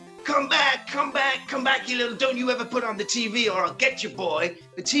shouting, come back, you little, don't you ever put on the TV or I'll get you, boy.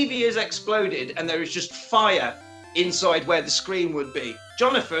 The TV has exploded and there is just fire inside where the screen would be.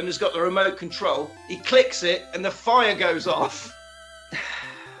 Jonathan has got the remote control, he clicks it and the fire goes off.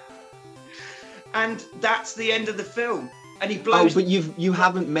 And that's the end of the film. And he blows... Oh, but you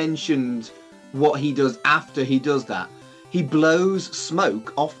haven't mentioned what he does after he does that. He blows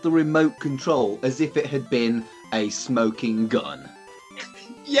smoke off the remote control as if it had been a smoking gun.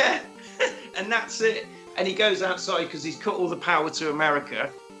 Yeah, and that's it. And he goes outside because he's cut all the power to America.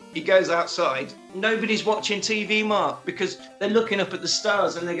 He goes outside. Nobody's watching TV, Mark, because they're looking up at the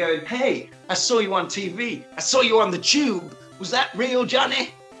stars and they're going, hey, I saw you on TV. I saw you on the tube. Was that real,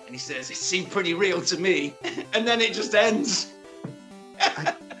 Johnny? And he says, it seemed pretty real to me. And then it just ends.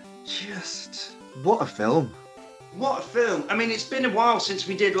 What a film. What a film. I mean, it's been a while since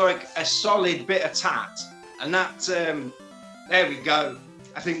we did like a solid bit of tat. And that, there we go.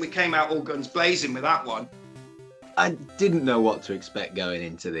 I think we came out all guns blazing with that one. I didn't know what to expect going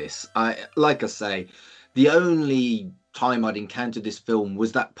into this. Like I say, the only time I'd encountered this film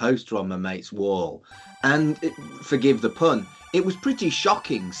was that poster on my mate's wall. And forgive the pun, it was pretty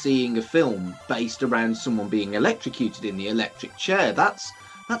shocking seeing a film based around someone being electrocuted in the electric chair. That's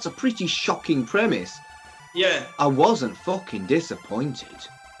a pretty shocking premise. Yeah. I wasn't fucking disappointed.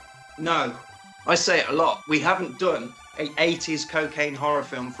 No, I say it a lot. We haven't done an 80s cocaine horror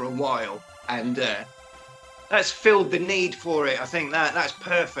film for a while, and that's filled the need for it. I think that's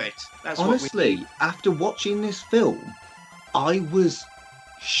perfect. That's honestly, after watching this film, I was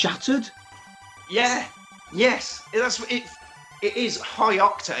shattered. Yeah. Yes. That's it. It is high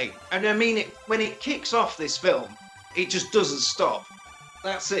octane, and I mean it when it kicks off. This film, it just doesn't stop.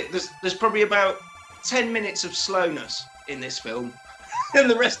 That's it. There's probably about 10 minutes of slowness in this film, and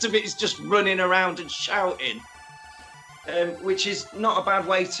the rest of it is just running around and shouting, which is not a bad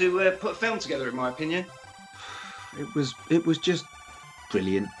way to put a film together, in my opinion. It was just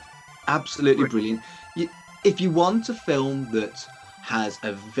brilliant, absolutely brilliant. If you want a film that has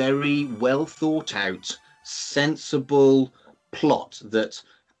a very well thought out, sensible plot that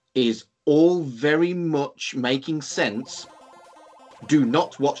is all very much making sense, do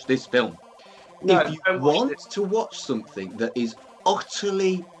not watch this film. No, if you want to watch something that is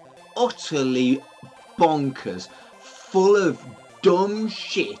utterly bonkers, full of dumb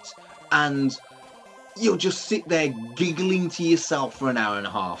shit, and you'll just sit there giggling to yourself for an hour and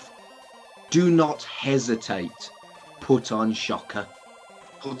a half, do not hesitate. Put on Shocker.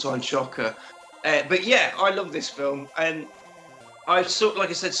 Put on Shocker. But yeah, I love this film, and I saw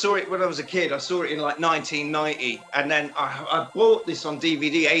it when I was a kid. I saw it in like 1990, and then I bought this on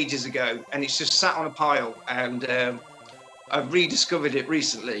DVD ages ago, and it's just sat on a pile, and I've rediscovered it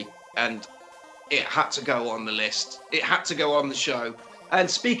recently, and it had to go on the list. It had to go on the show. And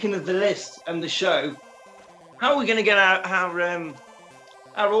speaking of the list and the show, how are we going to get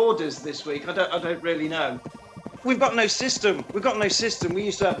our orders this week? I don't really know. We've got no system. We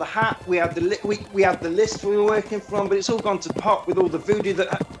used to have the hat. We had the list we were working from, but it's all gone to pot with all the voodoo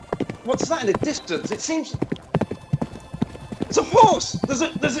that. What's that in the distance? It seems. It's a horse. There's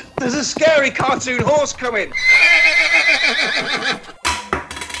a scary cartoon horse coming.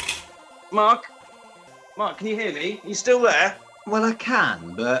 Mark, can you hear me? Are you still there? Well, I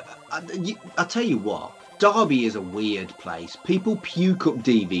can, but I tell you what. Derby is a weird place. People puke up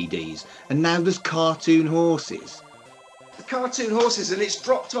DVDs, and now there's cartoon horses. The cartoon horses, and it's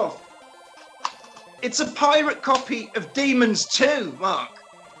dropped off. It's a pirate copy of Demons 2, Mark.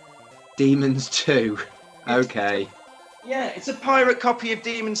 Demons 2. Okay. Yeah, it's a pirate copy of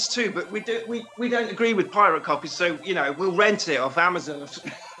Demons 2, but we don't agree with pirate copies, so we'll rent it off Amazon.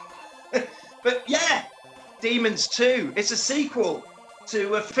 But yeah, Demons 2. It's a sequel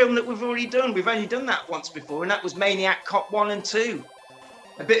to a film that we've already done. We've only done that once before, and that was Maniac Cop 1 and 2.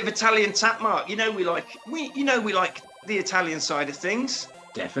 A bit of Italian tap, Mark. We like the Italian side of things.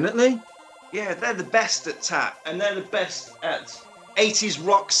 Definitely. Yeah, they're the best at tap, and they're the best at 80s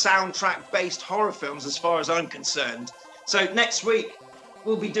rock soundtrack-based horror films, as far as I'm concerned. So next week,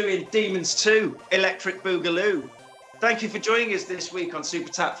 we'll be doing Demons 2, Electric Boogaloo. Thank you for joining us this week on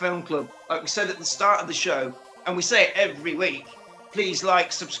Super Tap Film Club. Like we said at the start of the show, and we say it every week, please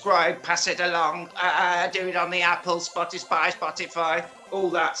like, subscribe, pass it along, do it on the Apple, Spotify, all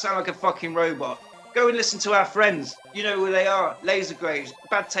that. Sound like a fucking robot. Go and listen to our friends. You know where they are. Laser Graves,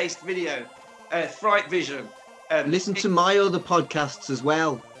 Bad Taste Video, Fright Vision. Listen to my other podcasts as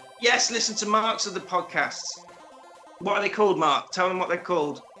well. Yes, listen to Mark's other podcasts. What are they called, Mark? Tell them what they're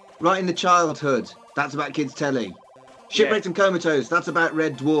called. Right in the Childhood. That's about kids' telly. Shipwrecked and Comatose. That's about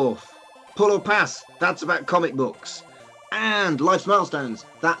Red Dwarf. Pull or Pass. That's about comic books. And Life's Milestones,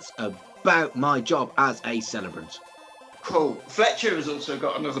 that's about my job as a celebrant. Cool. Fletcher has also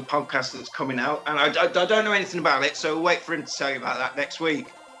got another podcast that's coming out, and I don't know anything about it, so we'll wait for him to tell you about that next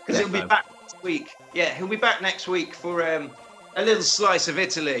week. Because he'll be back next week. Yeah, he'll be back next week for a little slice of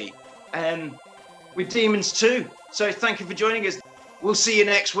Italy with Demons 2. So thank you for joining us. We'll see you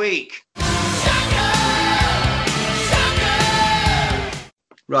next week.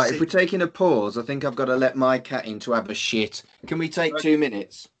 Right, if we're taking a pause, I think I've got to let my cat in to have a shit. Can we take 2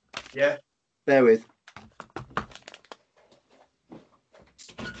 minutes? Yeah. Bear with.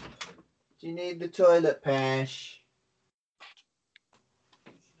 Do you need the toilet, Pash?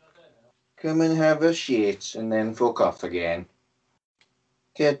 Come and have a shit and then fuck off again.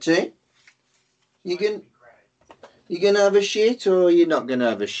 Kitty? You gonna have a shit or you're not gonna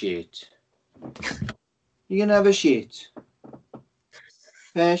have a shit? You gonna have a shit?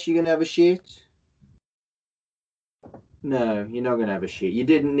 Pash, you gonna have a shit? No, you're not gonna have a shit. You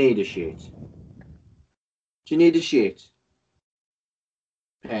didn't need a shit. Do you need a shit?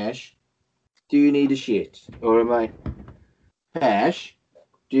 Pash, do you need a shit? Or am I... Pash,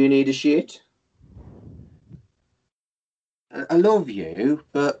 do you need a shit? I love you,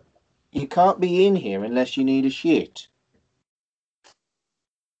 but you can't be in here unless you need a shit.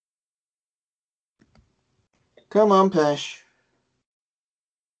 Come on, Pash.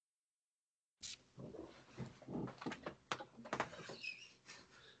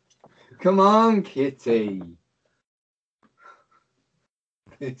 Come on, kitty.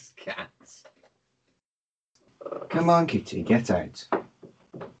 This cat. Come on, Kitty, get out.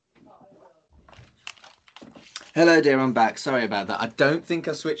 Hello, dear, I'm back. Sorry about that. I don't think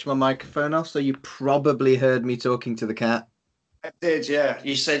I switched my microphone off, so you probably heard me talking to the cat. I did, yeah.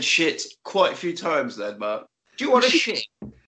 You said shit quite a few times then, Mark. Do you want a shit?